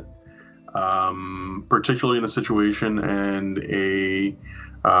fortunate, particularly in a situation and a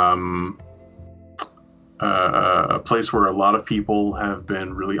place where a lot of people have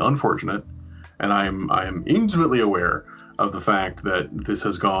been really unfortunate, and I am intimately aware of the fact that this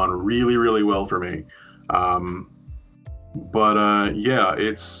has gone really, really well for me. Yeah,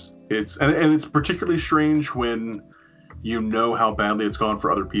 it's it's particularly strange when you know how badly it's gone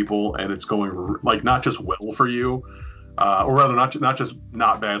for other people, and it's going like not just well for you, or rather not just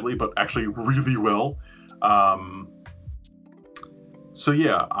not badly, but actually really well. So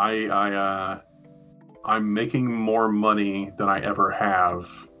yeah, I'm making more money than I ever have,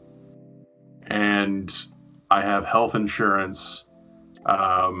 and I have health insurance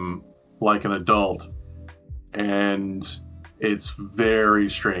like an adult, and it's very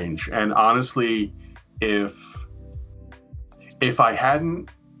strange. And honestly, if I hadn't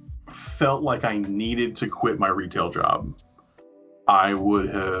felt like I needed to quit my retail job, I would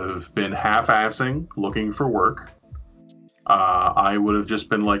have been half-assing looking for work. I would have just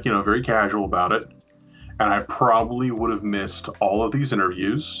been like, very casual about it. And I probably would have missed all of these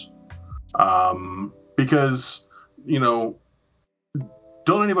interviews. Because,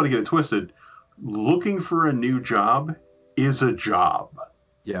 don't anybody get it twisted. Looking for a new job is a job.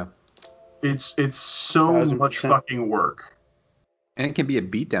 Yeah. It's so 100%. much fucking work. And it can be a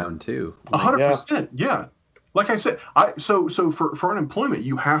beatdown too. 100%. Yeah. Like I said, so for unemployment,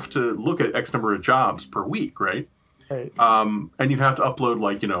 you have to look at X number of jobs per week, right? Right. And you have to upload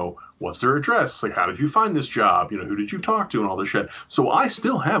like, what's their address? Like, how did you find this job? Who did you talk to and all this shit. So I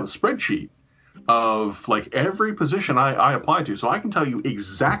still have a spreadsheet of like every position I applied to. So I can tell you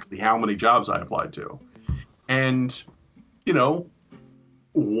exactly how many jobs I applied to. And,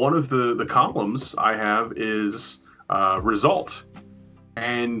 one of the columns I have is result.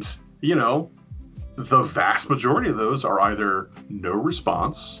 And, the vast majority of those are either no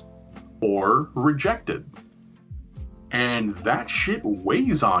response or rejected. And that shit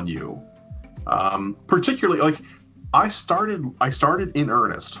weighs on you. Particularly, like, I started in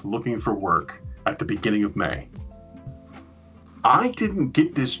earnest looking for work at the beginning of May. I didn't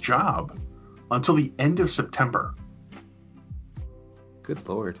get this job until the end of September. Good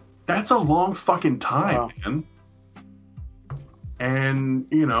Lord. That's a long fucking time, Wow. man. And,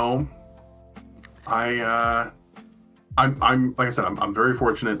 I'm like I said, I'm very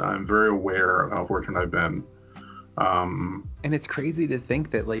fortunate. I'm very aware of how fortunate I've been. And it's crazy to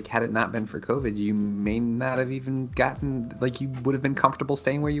think that, like, had it not been for COVID, you may not have even gotten, like, you would have been comfortable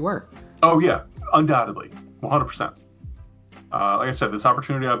staying where you were. Oh yeah, undoubtedly, 100%. Like I said, this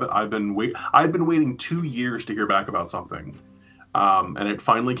opportunity I've been waiting 2 years to hear back about something, and it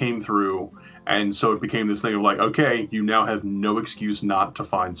finally came through, and so it became this thing of like, okay, you now have no excuse not to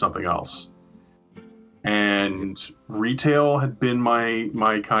find something else. And retail had been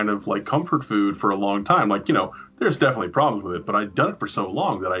my kind of like comfort food for a long time. Like, you know, there's definitely problems with it, but I'd done it for so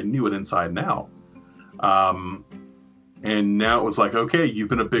long that I knew it inside and out. And now it was like, okay, you've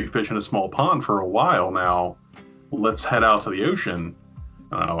been a big fish in a small pond for a while now. Let's head out to the ocean.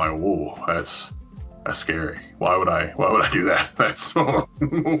 And I'm like, whoa, that's scary. Why would I do that? That's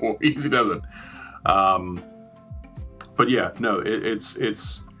easy does it. But yeah, no,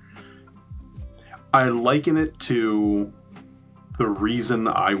 it's I liken it to the reason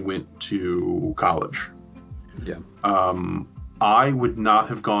I went to college. Yeah. I would not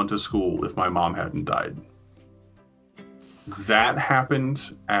have gone to school if my mom hadn't died. That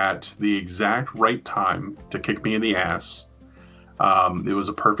happened at the exact right time to kick me in the ass. It was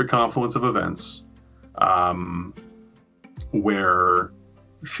a perfect confluence of events where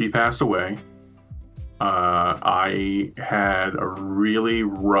she passed away. I had a really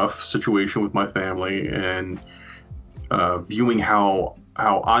rough situation with my family, and viewing how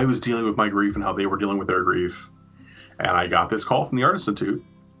I was dealing with my grief and how they were dealing with their grief. And I got this call from the Art Institute.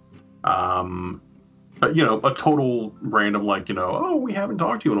 But, you know, a total random, like, you know, oh, we haven't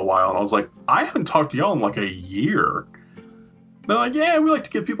talked to you in a while. And I was like, I haven't talked to y'all in like a year. They're like, yeah, we like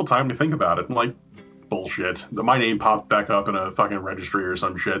to give people time to think about it. I'm like, bullshit. My name popped back up in a fucking registry or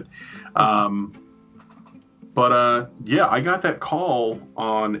some shit. But yeah, I got that call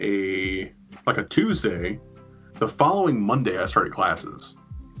on a Tuesday. The following Monday, I started classes.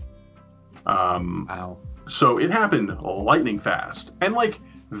 Wow. So it happened lightning fast. And like,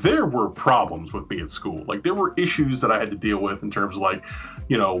 there were problems with me at school. Like, there were issues that I had to deal with in terms of like,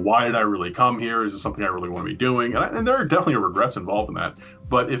 you know, why did I really come here? Is this something I really want to be doing? And there are definitely regrets involved in that.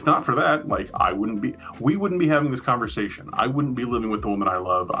 But if not for that, like, we wouldn't be having this conversation. I wouldn't be living with the woman I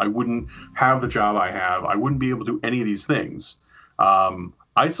love. I wouldn't have the job I have. I wouldn't be able to do any of these things.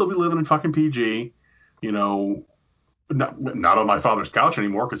 I'd still be living in fucking PG, you know, not on my father's couch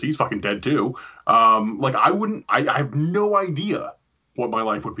anymore because he's fucking dead too. Like, I have no idea what my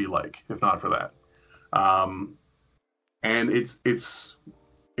life would be like if not for that. And it's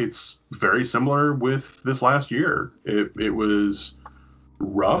very similar with this last year. It was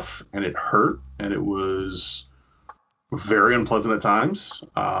rough and it hurt and it was very unpleasant at times.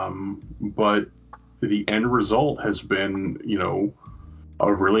 But the end result has been, you know,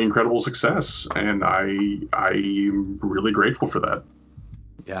 a really incredible success, and I'm really grateful for that.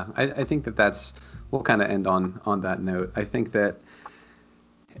 Yeah, I think that's, we'll kind of end on that note. I think that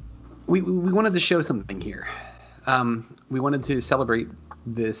we wanted to show something here. We wanted to celebrate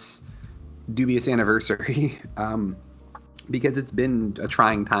this dubious anniversary because it's been a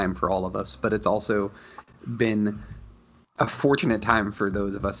trying time for all of us, but it's also been a fortunate time for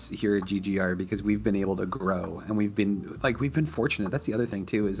those of us here at GGR because we've been able to grow and we've been fortunate. That's the other thing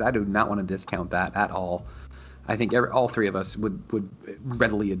too, is I do not want to discount that at all. I think all three of us would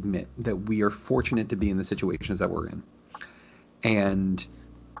readily admit that we are fortunate to be in the situations that we're in. And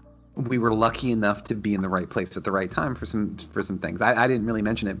we were lucky enough to be in the right place at the right time for some things. I didn't really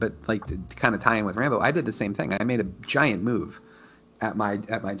mention it, but like to kind of tie in with Rambo, I did the same thing. I made a giant move at my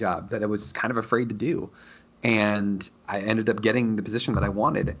job that I was kind of afraid to do. And I ended up getting the position that I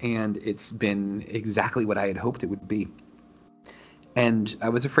wanted, and it's been exactly what I had hoped it would be. And I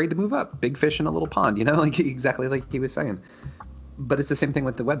was afraid to move up, big fish in a little pond, you know, like exactly like he was saying. But it's the same thing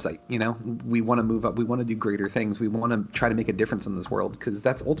with the website, you know. We want to move up, we want to do greater things, we want to try to make a difference in this world, because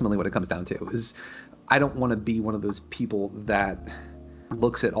that's ultimately what it comes down to. Is I don't want to be one of those people that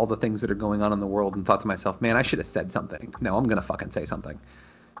looks at all the things that are going on in the world and thought to myself, man, I should have said something. No, I'm gonna fucking say something.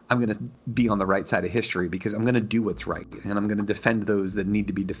 I'm going to be on the right side of history because I'm going to do what's right, and I'm going to defend those that need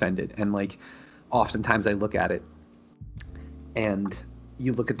to be defended. And like, oftentimes I look at it, and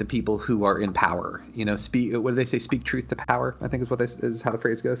you look at the people who are in power, you know, what do they say? Speak truth to power, I think is how the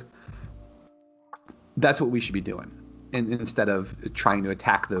phrase goes. That's what we should be doing. And instead of trying to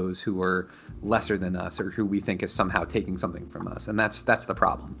attack those who are lesser than us or who we think is somehow taking something from us. And that's the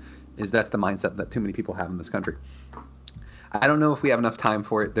problem, is that's the mindset that too many people have in this country. I don't know if we have enough time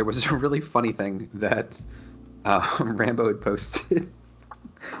for it. There was a really funny thing that Rambo had posted.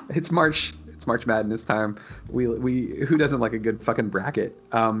 It's March It's March Madness time. We who doesn't like a good fucking bracket?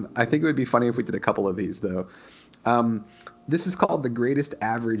 I think it would be funny if we did a couple of these though. This is called the Greatest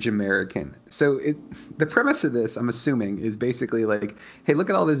Average American. So the premise of this, I'm assuming, is basically like, hey, look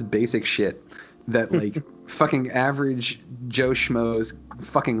at all this basic shit that like fucking average Joe Schmoes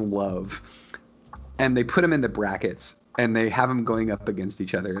fucking love, and they put them in the brackets and they have them going up against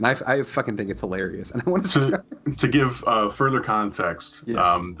each other, and I fucking think it's hilarious. And I want to give further context.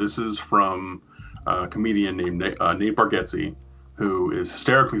 Yeah. This is from a comedian named Nate Bargatze, who is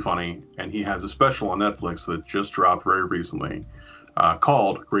hysterically funny, and he has a special on Netflix that just dropped very recently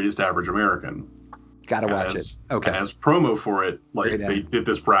called Greatest Average American. Gotta watch it. Okay. As promo for it, like they did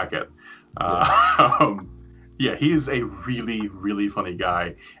this bracket. Yeah, he's a really, really funny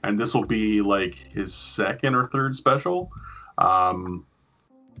guy, and this will be like his second or third special.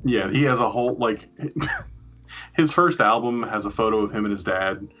 Yeah, he has a whole, like, his first album has a photo of him and his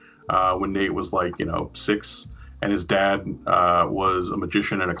dad when Nate was like, 6, and his dad was a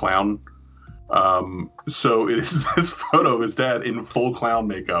magician and a clown. So it is this photo of his dad in full clown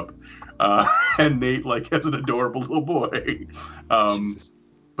makeup, and Nate like as an adorable little boy.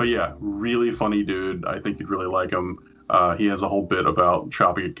 But yeah, really funny dude. I think you'd really like him. He has a whole bit about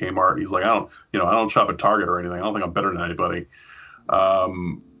shopping at Kmart. He's like, I don't shop at Target or anything. I don't think I'm better than anybody.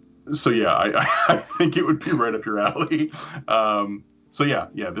 So yeah, I think it would be right up your alley. So yeah,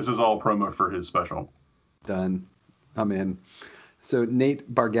 this is all promo for his special. Done. I'm in. So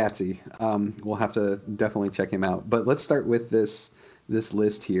Nate Bargatze, we'll have to definitely check him out. But let's start with this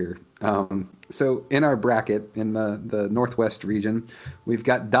list here. So in our bracket in the Northwest region, we've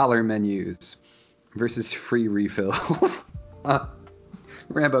got dollar menus versus free refills.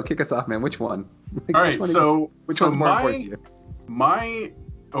 Rambo, kick us off, man. Which one? All right. Which one's more important to you? My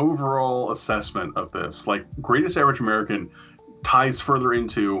overall assessment of this, like Greatest Average American, ties further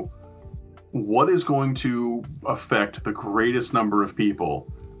into what is going to affect the greatest number of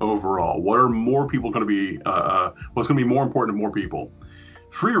people overall. What are more people going to be? What's going to be more important to more people?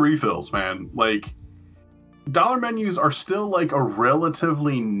 Free refills, man. Like, dollar menus are still like a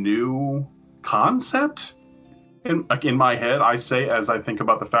relatively new concept. In my head, I say, as I think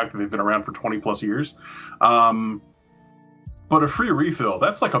about the fact that they've been around for 20 plus years. But a free refill,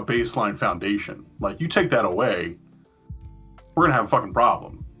 that's like a baseline foundation. Like, you take that away, we're gonna have a fucking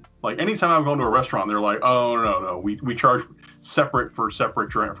problem. Like, anytime I'm going to a restaurant, they're like, oh no, we charge separate for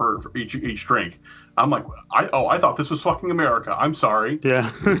drink for each drink. I'm like, I thought this was fucking America. I'm sorry. Yeah.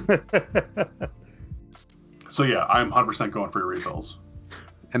 So yeah, I'm 100% going free refills.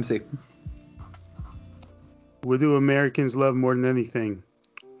 MC. What do Americans love more than anything?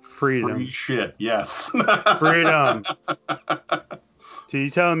 Freedom. Free shit, yes. Freedom. So you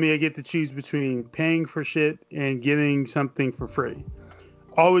telling me I get to choose between paying for shit and getting something for free?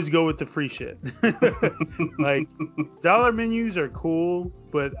 Always go with the free shit. Like, dollar menus are cool,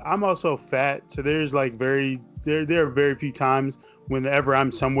 but I'm also fat, so there's like there are very few times whenever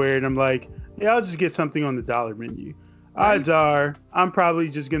I'm somewhere and I'm like, yeah, I'll just get something on the dollar menu. Right. Odds are I'm probably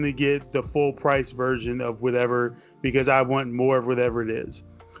just gonna get the full price version of whatever because I want more of whatever it is.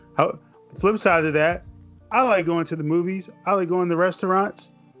 The flip side of that, I like going to the movies. I like going to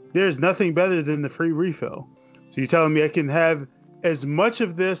restaurants. There's nothing better than the free refill. So you're telling me I can have as much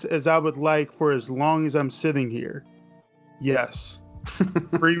of this as I would like for as long as I'm sitting here? Yes.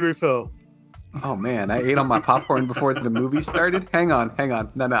 Free refill. Oh man, I ate all my popcorn before the movie started. Hang on.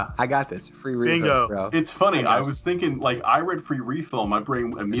 No, I got this. Free refill, bingo, bro. It's funny. I was thinking, like, I read free refill. My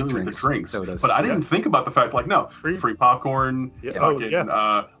brain immediately went to drinks, sodas. But I didn't think about the fact, like, no, free popcorn.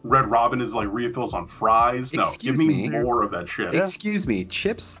 Yeah. Red Robin is like refills on fries. No, give me more of that shit. Excuse me,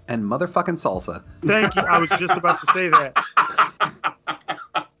 chips and motherfucking salsa. Thank you. I was just about to say that.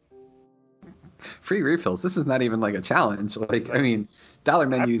 Free refills. This is not even like a challenge. Like, I mean, dollar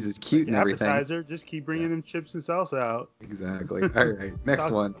menus is cute and everything. Appetizer, just keep bringing them chips and salsa out. Exactly. All right, next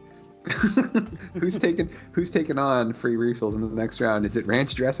one. Who's taking on free refills in the next round? Is it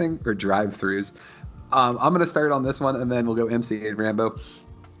ranch dressing or drive-throughs? I'm gonna start on this one, and then we'll go MC and Rambo.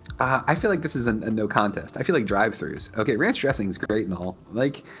 I feel like this is a no contest. I feel like drive-throughs. Okay, ranch dressing is great and all.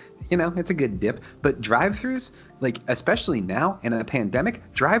 Like, it's a good dip. But drive-throughs, like, especially now in a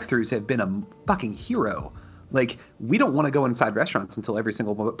pandemic, drive-throughs have been a fucking hero. Like, we don't want to go inside restaurants until every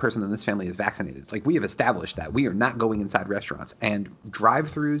single person in this family is vaccinated. Like, we have established that. We are not going inside restaurants. And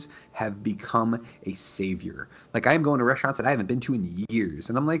drive-thrus have become a savior. Like, I am going to restaurants that I haven't been to in years.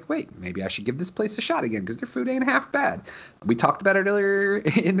 And I'm like, wait, maybe I should give this place a shot again because their food ain't half bad. We talked about it earlier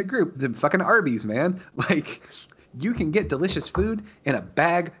in the group. The fucking Arby's, man. Like, you can get delicious food in a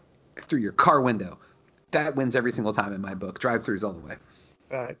bag through your car window. That wins every single time in my book. Drive-thrus all the way.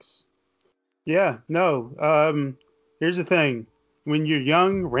 Facts. Yeah, no. Here's the thing. When you're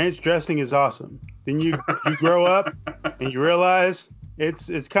young, ranch dressing is awesome. Then you grow up and you realize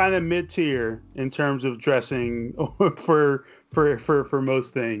it's kind of mid-tier in terms of dressing for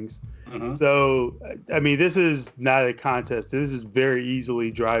most things. Mhm. So, I mean, this is not a contest. This is very easily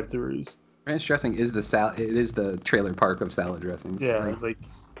drive-throughs. Ranch dressing is it is the trailer park of salad dressings. Yeah, like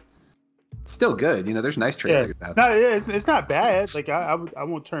It's still good. There's nice trailers out no, there. it's not bad. Like I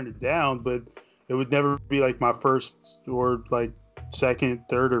won't turn it down, but it would never be like my first or like second,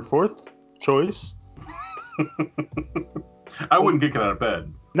 third, or fourth choice. I wouldn't kick it out of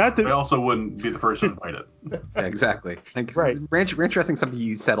bed. Not I the also wouldn't be the first to invite it. Yeah, exactly. Like, Right. Ranch dressing is something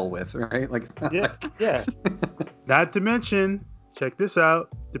you settle with, right? Like, it's not yeah, like- yeah. Not to mention, check this out.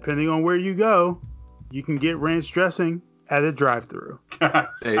 Depending on where you go, you can get ranch dressing at a drive-through.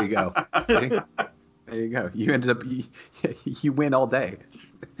 There you go. There you go. You ended up you win all day.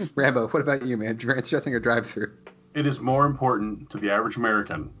 Rambo, what about you, man? Ranch dressing or drive-through? It is more important to the average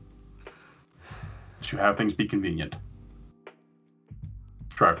American to have things be convenient.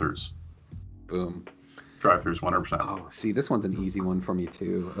 Drive-throughs. Boom. Drive-throughs, 100%. Oh, see, this one's an easy one for me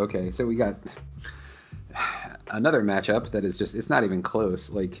too. Okay, so we got another matchup that is just—it's not even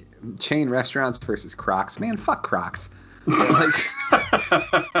close. Like chain restaurants versus Crocs. Man, fuck Crocs.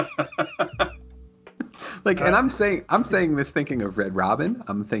 And I'm saying this thinking of Red Robin.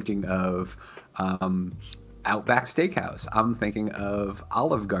 I'm thinking of Outback Steakhouse. I'm thinking of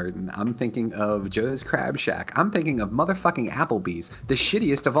Olive Garden. I'm thinking of Joe's Crab Shack. I'm thinking of motherfucking Applebee's, the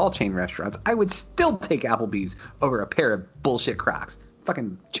shittiest of all chain restaurants. I would still take Applebee's over a pair of bullshit Crocs.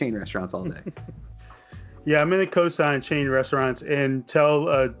 Fucking chain restaurants all day. Yeah, I'm going to co-sign chain restaurants and tell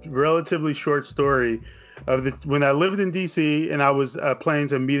a relatively short story of when I lived in DC and I was planning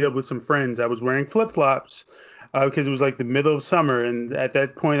to meet up with some friends. I was wearing flip-flops because it was like the middle of summer, and at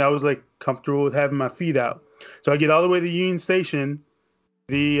that point I was like comfortable with having my feet out. So I get all the way to Union Station,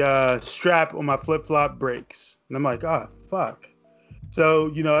 the strap on my flip-flop breaks, and I'm like, oh fuck.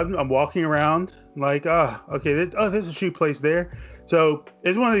 So I'm walking around like, okay, there's a shoe place there. So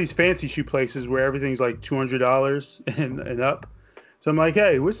it's one of these fancy shoe places where everything's like $200 and up. So I'm like,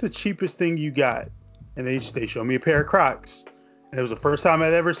 hey, what's the cheapest thing you got? And they show me a pair of Crocs. And it was the first time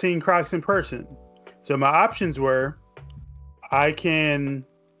I'd ever seen Crocs in person. So my options were, I can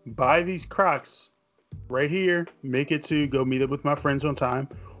buy these Crocs right here, make it to go meet up with my friends on time,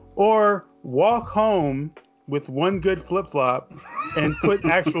 or walk home with one good flip-flop and put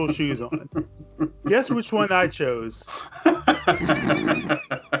actual shoes on. Guess which one I chose? I'll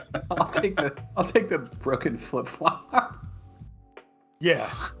take the broken flip flop. Yeah.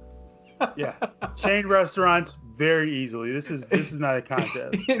 Chain restaurants very easily. This is not a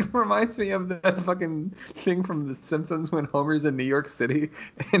contest. It reminds me of that fucking thing from The Simpsons when Homer's in New York City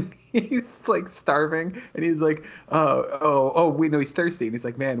and he's like starving and he's like, wait, no, he's thirsty and he's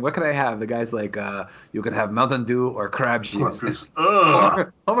like, man, what can I have? The guy's like, you can have Mountain Dew or crab juice.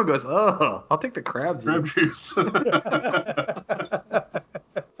 Homer goes, I'll take the crab juice.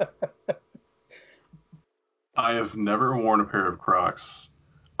 I have never worn a pair of Crocs.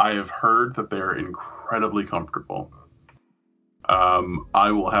 I have heard that they're incredibly comfortable.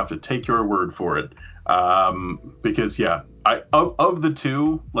 I will have to take your word for it. Because of the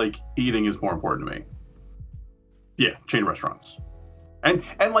two, like, eating is more important to me. Yeah, chain restaurants. And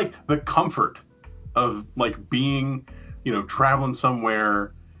like the comfort of like being, traveling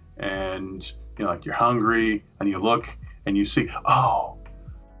somewhere and like you're hungry and you look and you see, oh,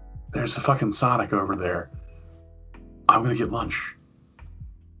 there's a fucking Sonic over there. I'm gonna get lunch.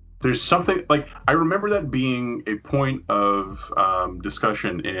 There's something like I remember that being a point of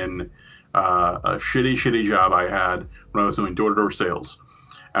discussion in a shitty job I had when I was doing door-to-door sales,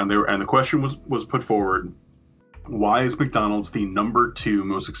 and the question was put forward: why is McDonald's the number 2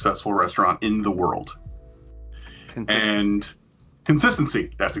 most successful restaurant in the world? And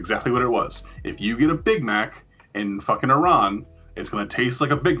consistency. That's exactly what it was. If you get a Big Mac in fucking Iran, it's gonna taste like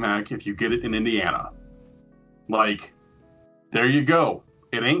a Big Mac if you get it in Indiana. Like, there you go.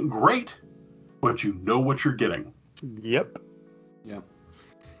 It ain't great, but you know what you're getting. Yep.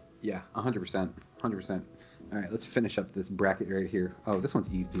 Yeah, 100%. 100%. All right, let's finish up this bracket right here. Oh, this one's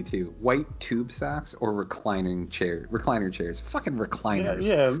easy too. White tube socks or recliner chairs? Fucking recliners.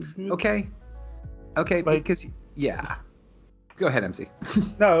 Yeah. Okay, because Go ahead, MC.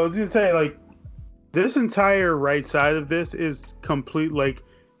 No, I was gonna say, like, this entire right side of this is complete. Like,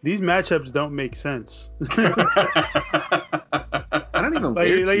 these matchups don't make sense. I don't even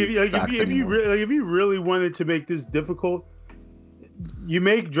wear tube socks anymore. If you really wanted to make this difficult, you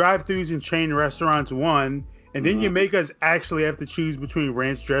make drive-throughs and chain restaurants 1, And then you make us actually have to choose between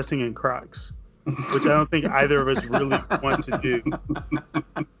ranch dressing and Crocs, which I don't think either of us really want to do.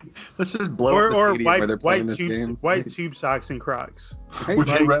 Let's just blow up the stadium where they're playing this game. White tube socks and Crocs. Would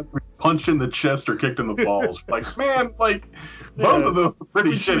you rather be punched in the chest or kicked in the balls? Like, man, like, both of those are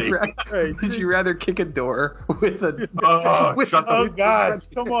pretty shitty. Would you rather kick a door with a... Oh, gosh,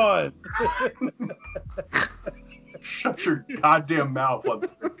 come on. Shut your goddamn mouth.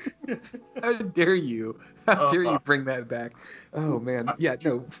 How dare you? How dare you bring that back? Oh, man. Yeah,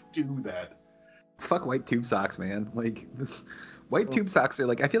 no. Do that. Fuck white tube socks, man. Like, white tube socks are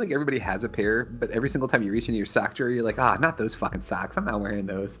like, I feel like everybody has a pair, but every single time you reach into your sock drawer, you're like, not those fucking socks. I'm not wearing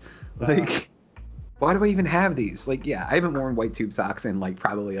those. Like, why do I even have these? Like, yeah, I haven't worn white tube socks in like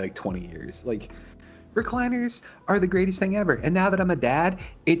probably like 20 years. Like, recliners are the greatest thing ever. And now that I'm a dad,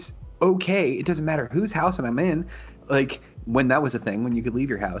 it's okay. It doesn't matter whose house I'm in. Like, when that was a thing, when you could leave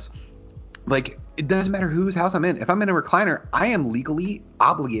your house. Like, it doesn't matter whose house I'm in. If I'm in a recliner, I am legally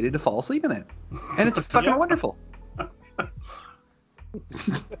obligated to fall asleep in it. And it's fucking wonderful.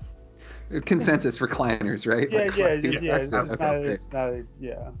 Consensus recliners, right?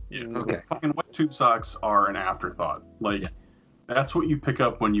 Okay. Fucking white tube socks are an afterthought. Like, that's what you pick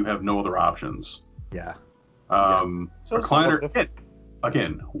up when you have no other options. Yeah. Recliner,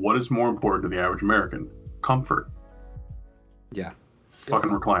 again, what is more important to the average American? Comfort. Yeah. Fucking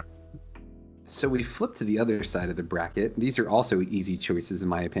recliner. So we flip to the other side of the bracket. These are also easy choices in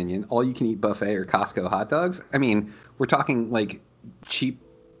my opinion. All you can eat buffet or Costco hot dogs. I mean, we're talking like cheap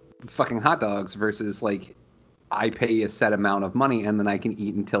fucking hot dogs versus like I pay a set amount of money and then I can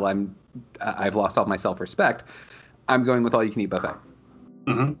eat until I've lost all my self-respect. I'm going with all you can eat buffet.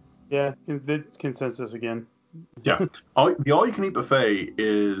 Mm-hmm. Yeah, consensus again. Yeah. The all you can eat buffet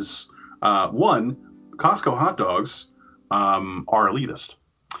is one, Costco hot dogs are elitist.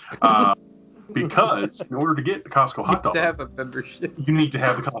 Because in order to get the Costco hot dog, you need to have a membership. You need to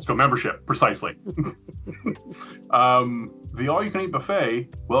have the Costco membership, precisely. The all-you-can-eat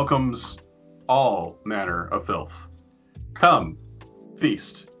buffet welcomes all manner of filth. Come,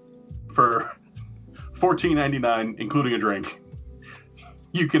 feast for $14.99, including a drink.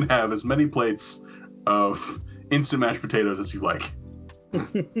 You can have as many plates of instant mashed potatoes as you like.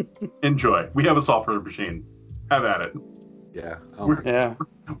 Enjoy. We have a software machine. Have at it. Yeah.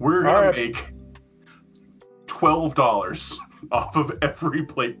 We're gonna make $12 off of every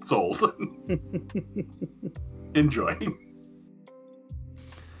plate sold. Enjoy.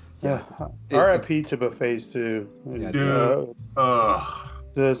 Yeah. RIP to buffets too. Yeah, dude.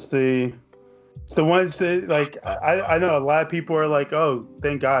 It's the ones that like I know a lot of people are like, oh,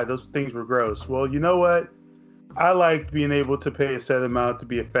 thank God those things were gross. Well, you know what? I like being able to pay a set amount to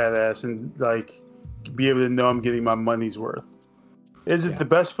be a fat ass and like be able to know I'm getting my money's worth. Is it the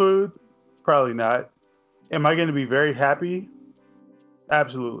best food? Probably not. Am I going to be very happy?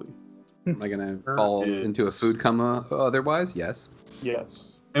 Absolutely. Am I going to fall into a food coma otherwise? Yes.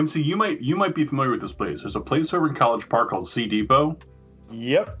 Yes. MC, you might be familiar with this place. There's a place over in College Park called C Depot.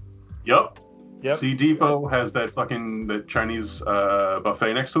 Yep. C Depot has that Chinese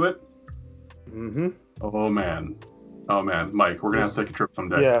buffet next to it. Mm-hmm. Oh man, Mike, we're gonna have to take a trip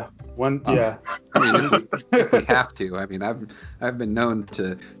someday. Yeah. I mean, if we have to. I mean, I've been known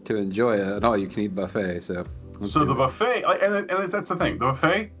to enjoy an all-you-can-eat buffet. So the buffet, and that's the thing. The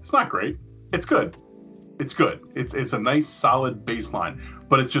buffet, it's not great. It's good. It's a nice solid baseline,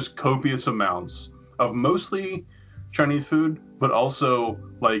 but it's just copious amounts of mostly Chinese food, but also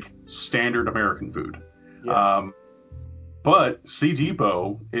like standard American food. Yeah. But C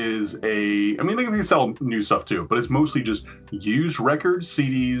Depot is they can sell new stuff too, but it's mostly just used records,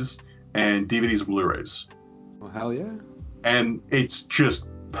 CDs, and DVDs and Blu-rays. Well, hell yeah. And it's just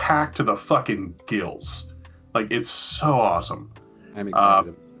packed to the fucking gills. Like, it's so awesome. I'm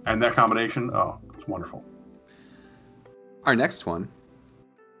excited. And that combination, it's wonderful. Our next one.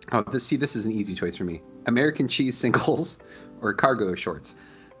 This is an easy choice for me. American cheese singles or cargo shorts.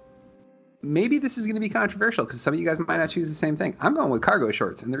 Maybe this is going to be controversial because some of you guys might not choose the same thing. I'm going with cargo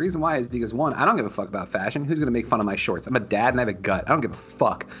shorts. And the reason why is because, one, I don't give a fuck about fashion. Who's going to make fun of my shorts? I'm a dad and I have a gut. I don't give a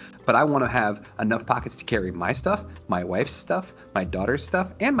fuck. But I want to have enough pockets to carry my stuff, my wife's stuff, my daughter's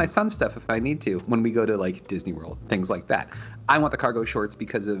stuff, and my son's stuff if I need to when we go to like Disney World, things like that. I want the cargo shorts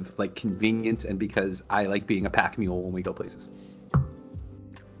because of like convenience and because I like being a pack mule when we go places.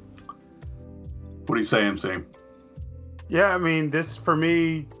 What do you say, MC? Yeah, I mean, this for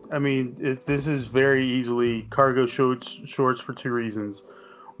me, this is very easily cargo shorts for two reasons.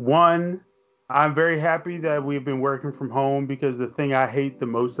 One, I'm very happy that we've been working from home because the thing I hate the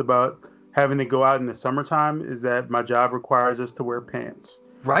most about having to go out in the summertime is that my job requires us to wear pants.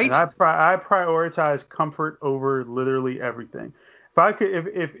 Right? And I prioritize comfort over literally everything. If I could,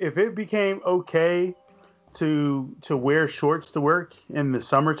 if it became okay to wear shorts to work in the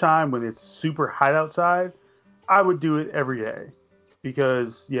summertime when it's super hot outside, I would do it every day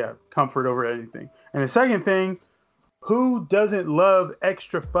because comfort over anything. And the second thing, who doesn't love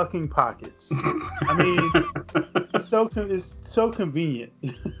extra fucking pockets? I mean, it's so convenient.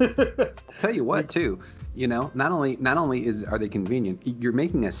 Tell you what, too. Not only are they convenient, you're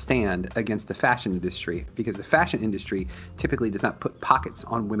making a stand against the fashion industry, because the fashion industry typically does not put pockets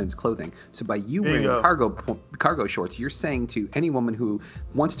on women's clothing. So by you wearing cargo shorts, you're saying to any woman who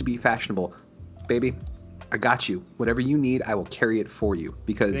wants to be fashionable, baby, I got you. Whatever you need, I will carry it for you,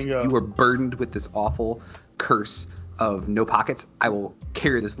 because you are burdened with this awful curse of no pockets. I will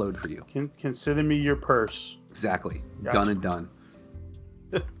carry this load for you. Consider me your purse. Exactly. Gotcha. Done and done.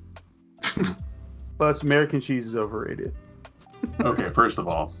 Plus, American cheese is overrated. Okay, first of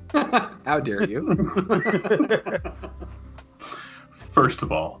all. How dare you? First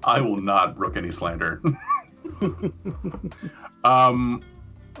of all, I will not brook any slander.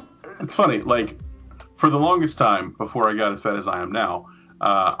 It's funny, like, for the longest time, before I got as fat as I am now,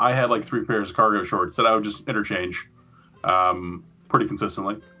 I had like 3 pairs of cargo shorts that I would just interchange pretty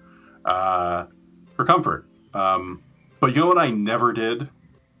consistently for comfort. But you know what I never did?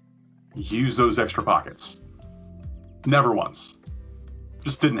 Use those extra pockets. Never once.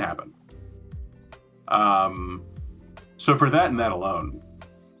 Just didn't happen. So for that and that alone,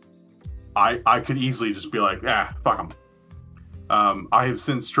 I could easily just be like, fuck them. I have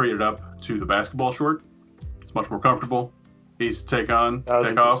since traded up to the basketball short. It's much more comfortable, easy to take on, 1,000%.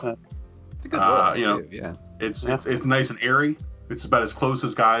 take off. It's a good look, too, yeah. It's nice and airy. It's about as close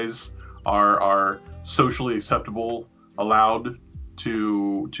as guys are socially acceptable, allowed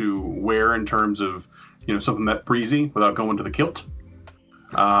to wear in terms of, something that breezy without going to the kilt.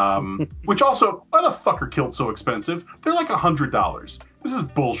 Which also, why the fuck are kilts so expensive? They're like $100. This is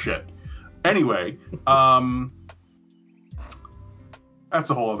bullshit. Anyway, that's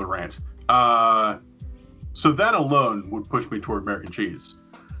a whole other rant. So that alone would push me toward American cheese.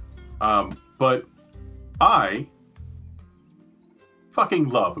 But I fucking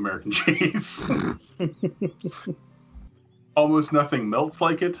love American cheese. Almost nothing melts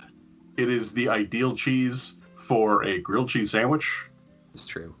like it. It is the ideal cheese for a grilled cheese sandwich. It's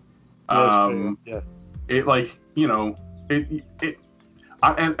true. Yeah. It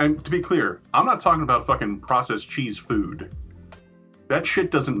and to be clear, I'm not talking about fucking processed cheese food. That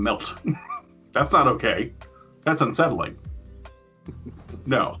shit doesn't melt. That's not okay. That's unsettling.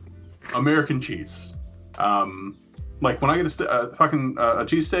 No, American cheese. Like when I get a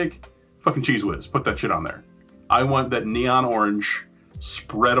cheesesteak, fucking Cheese Whiz, put that shit on there. I want that neon orange,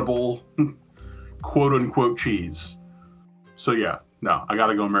 spreadable, quote unquote cheese. So yeah, no, I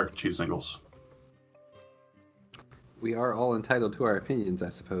gotta go American cheese singles. We are all entitled to our opinions, I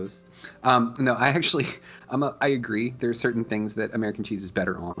suppose. No, I agree. There are certain things that American cheese is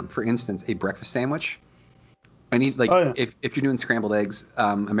better on. For instance, a breakfast sandwich. If you're doing scrambled eggs,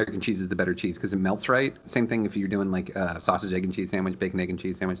 American cheese is the better cheese because it melts right. Same thing if you're doing like sausage, egg and cheese sandwich, bacon, egg and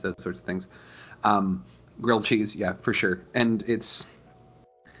cheese sandwich, those sorts of things. Grilled cheese, yeah, for sure. And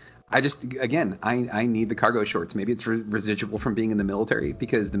I need the cargo shorts. Maybe it's residual from being in the military,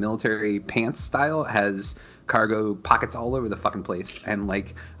 because the military pants style has cargo pockets all over the fucking place. And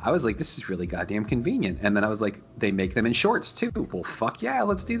like, I was like, this is really goddamn convenient. And then I was like, they make them in shorts too. Well, fuck yeah,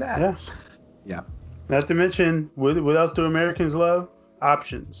 let's do that. Yeah. Not to mention, what else do Americans love?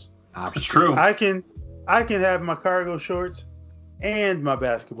 Options. It's true. I can have my cargo shorts and my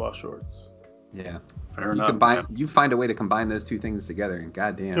basketball shorts. Yeah. Fair enough. You find a way to combine those two things together, and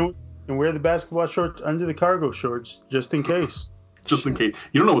goddamn. And wear the basketball shorts under the cargo shorts just in case. Just in case.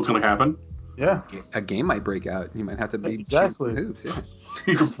 You don't know what's going to happen. Yeah. A game might break out. You might have to be exactly. shooting some hoops.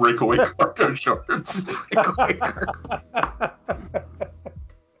 Yeah. You can break away cargo shorts.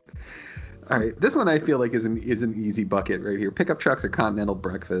 All right, this one I feel like is an easy bucket right here. Pickup trucks or continental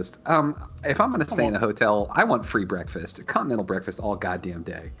breakfast. If I'm gonna stay in a hotel, I want free breakfast. Continental breakfast all goddamn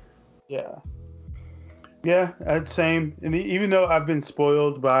day. Yeah, same. And even though I've been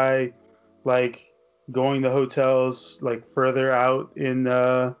spoiled by like going to hotels like further out in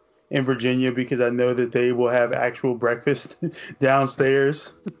Virginia, because I know that they will have actual breakfast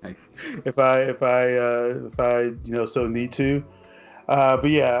downstairs. Nice. if I so need to. But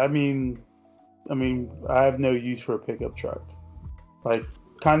yeah, I mean, I have no use for a pickup truck. Like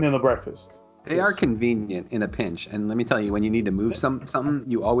continental breakfast. They are convenient in a pinch, and let me tell you, when you need to move something,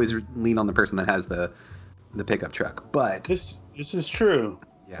 you always lean on the person that has the pickup truck. But this is true.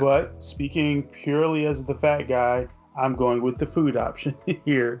 Yeah. But speaking purely as the fat guy, I'm going with the food option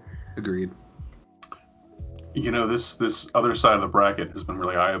here. Agreed. You know, this other side of the bracket has been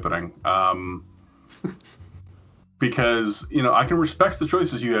really eye-opening. Because, you know, I can respect the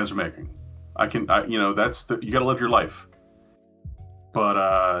choices you guys are making. You gotta live your life.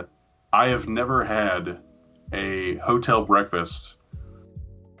 But I have never had a hotel breakfast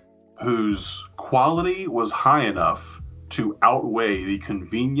whose quality was high enough to outweigh the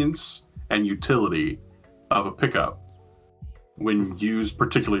convenience and utility of a pickup when used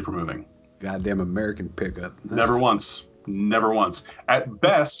particularly for moving. Goddamn American pickup. Never once. At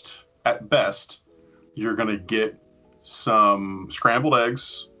best, you're gonna get some scrambled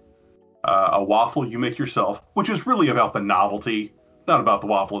eggs, a waffle you make yourself, which is really about the novelty, not about the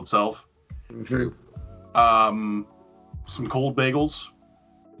waffle itself. True. Some cold bagels,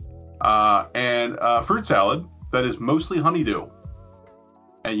 and fruit salad that is mostly honeydew.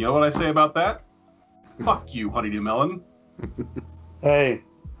 And you know what I say about that? Fuck you, honeydew melon. Hey,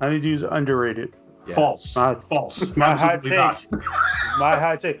 honeydew's underrated. Yeah. False. My hot Absolutely take. not. My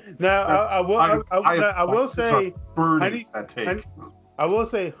hot take. Now, I will say, I will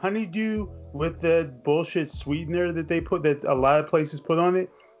say, honeydew with the bullshit sweetener that they put, that a lot of places put on it,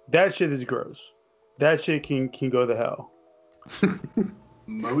 that shit is gross. That shit can go to hell.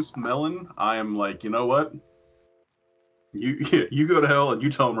 Most melon, I am like, you know what? You go to hell and you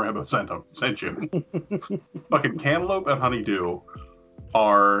tell them Rambo sent you. Fucking cantaloupe and honeydew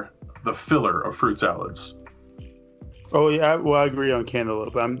are the filler of fruit salads. Oh yeah, well I agree on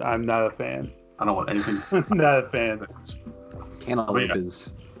cantaloupe. I'm not a fan. I don't want anything. Not a fan.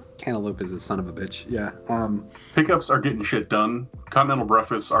 Cantaloupe is a son of a bitch. Yeah. Pickups are getting shit done. Continental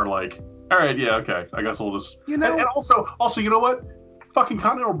breakfasts are like, all right, yeah, okay. I guess we'll just. You know. And also, you know what? Fucking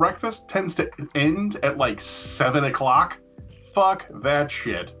continental breakfast tends to end at like 7 o'clock. Fuck that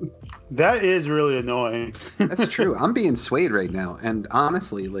shit. That is really annoying. That's true. I'm being swayed right now, and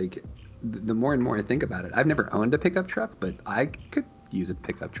honestly, like, the more and more I think about it, I've never owned a pickup truck, but I could use a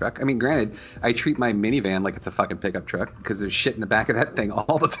pickup truck. I mean, granted, I treat my minivan like it's a fucking pickup truck because there's shit in the back of that thing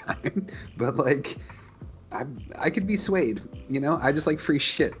all the time. But like, I could be swayed. You know, I just like free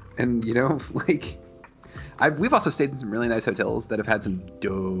shit, and you know, like. We've also stayed in some really nice hotels that have had some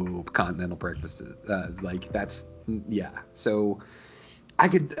dope continental breakfasts. So I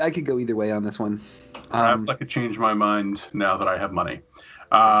could go either way on this one. I could change my mind now that I have money.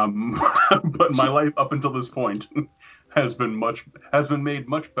 But my life up until this point has been made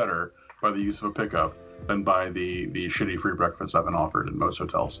much better by the use of a pickup than by the shitty free breakfast I've been offered in most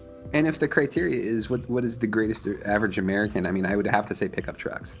hotels. And if the criteria is what is the greatest average American, I mean, I would have to say pickup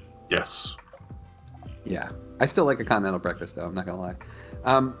trucks. Yes. Yeah. I still like a continental breakfast, though. I'm not going to lie.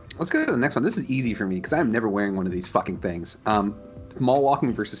 Let's go to the next one. This is easy for me because I'm never wearing one of these fucking things. Mall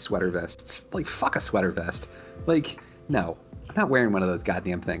walking versus sweater vests. Like, fuck a sweater vest. Like, no. I'm not wearing one of those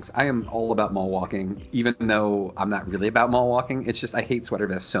goddamn things. I am all about mall walking, even though I'm not really about mall walking. It's just I hate sweater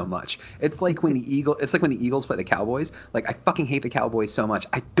vests so much. It's like when the Eagles play the Cowboys. Like, I fucking hate the Cowboys so much.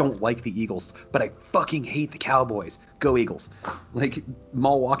 I don't like the Eagles, but I fucking hate the Cowboys. Go Eagles. Like,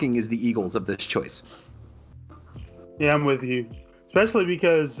 mall walking is the Eagles of this choice. Yeah, I'm with you. Especially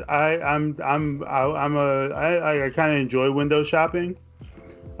because I kind of enjoy window shopping.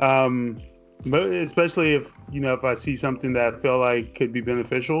 But especially if I see something that I feel like could be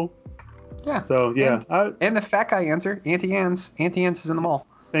beneficial. Yeah. So yeah. And the fat guy answer, Auntie Anne's is in the mall.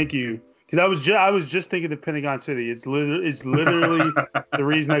 Thank you. Because I was just thinking of Pentagon City. It's literally the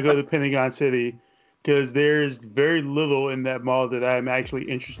reason I go to Pentagon City, because there's very little in that mall that I'm actually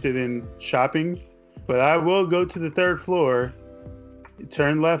interested in shopping. But I will go to the third floor,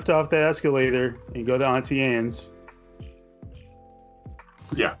 turn left off that escalator, and go to Auntie Anne's.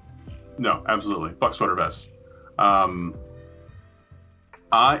 Yeah. No, absolutely. Fuck sweater vests. I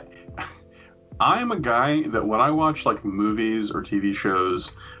am a guy that when I watch like movies or TV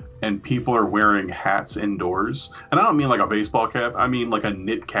shows and people are wearing hats indoors, and I don't mean like a baseball cap, I mean like a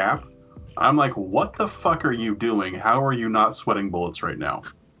knit cap, I'm like, what the fuck are you doing? How are you not sweating bullets right now?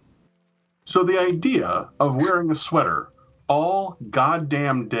 So the idea of wearing a sweater all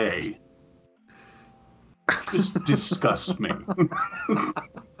goddamn day just disgusts me.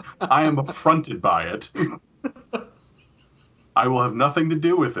 I am affronted by it. I will have nothing to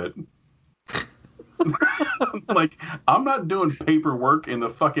do with it. Like, I'm not doing paperwork in the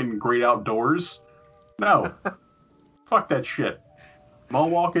fucking great outdoors. No. Fuck that shit. Mall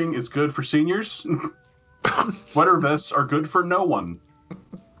walking is good for seniors. Sweater vests are good for no one.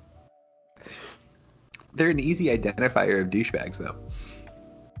 They're an easy identifier of douchebags, though.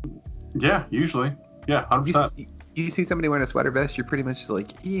 Yeah, usually. Yeah, 100%. You see somebody wearing a sweater vest, you're pretty much just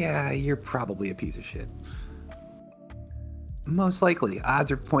like, yeah, you're probably a piece of shit. Most likely.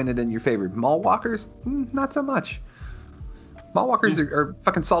 Odds are pointed in your favor. Mall walkers? Not so much. Mall walkers are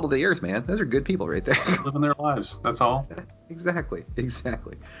fucking salt of the earth, man. Those are good people right there. Living their lives. That's all. Exactly.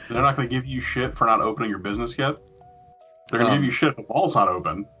 They're not going to give you shit for not opening your business yet. They're going to give you shit if the mall's not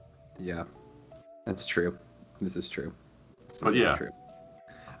open. Yeah. That's true. This is true. But yeah. True.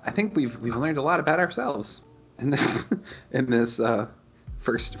 I think we've learned a lot about ourselves in this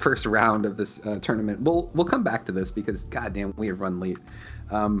first round of this tournament. We'll come back to this because goddamn we have run late.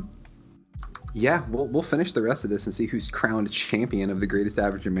 Yeah, we'll finish the rest of this and see who's crowned champion of the greatest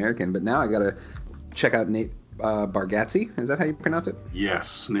average American. But now I gotta check out Nate Bargatze. Is that how you pronounce it?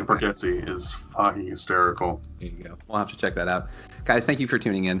 Yes, Nate Bargatze is fucking hysterical. There you go. We'll have to check that out. Guys, thank you for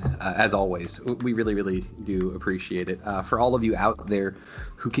tuning in. As always, we really, really do appreciate it. For all of you out there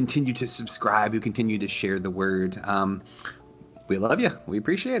who continue to subscribe, who continue to share the word, we love you. We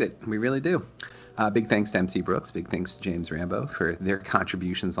appreciate it. We really do. Big thanks to MC Brooks. Big thanks to James Rambo for their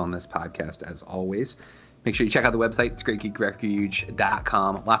contributions on this podcast, as always. Make sure you check out the website. It's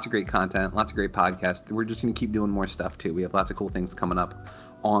greatgeekrefuge.com. Lots of great content, lots of great podcasts. We're just going to keep doing more stuff, too. We have lots of cool things coming up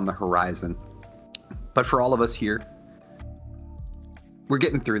on the horizon. But for all of us here, we're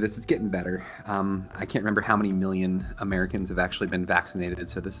getting through this. It's getting better. I can't remember how many million Americans have actually been vaccinated,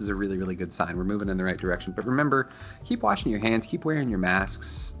 so this is a really, really good sign. We're moving in the right direction. But remember, keep washing your hands, keep wearing your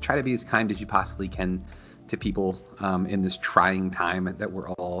masks, try to be as kind as you possibly can to people in this trying time that we're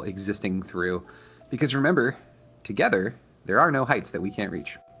all existing through. Because remember, together, there are no heights that we can't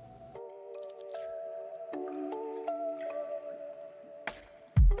reach.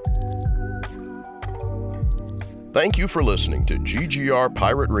 Thank you for listening to GGR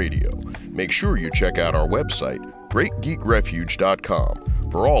Pirate Radio. Make sure you check out our website, greatgeekrefuge.com,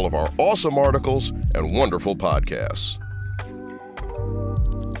 for all of our awesome articles and wonderful podcasts.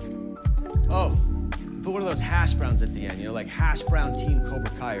 Oh, put one of those hash browns at the end, like Hash Brown Team Cobra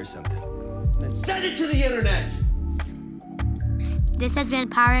Kai or something. And then send it to the internet! This has been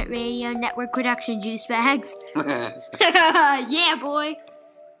Pirate Radio Network Production, Juice Bags. Yeah, boy!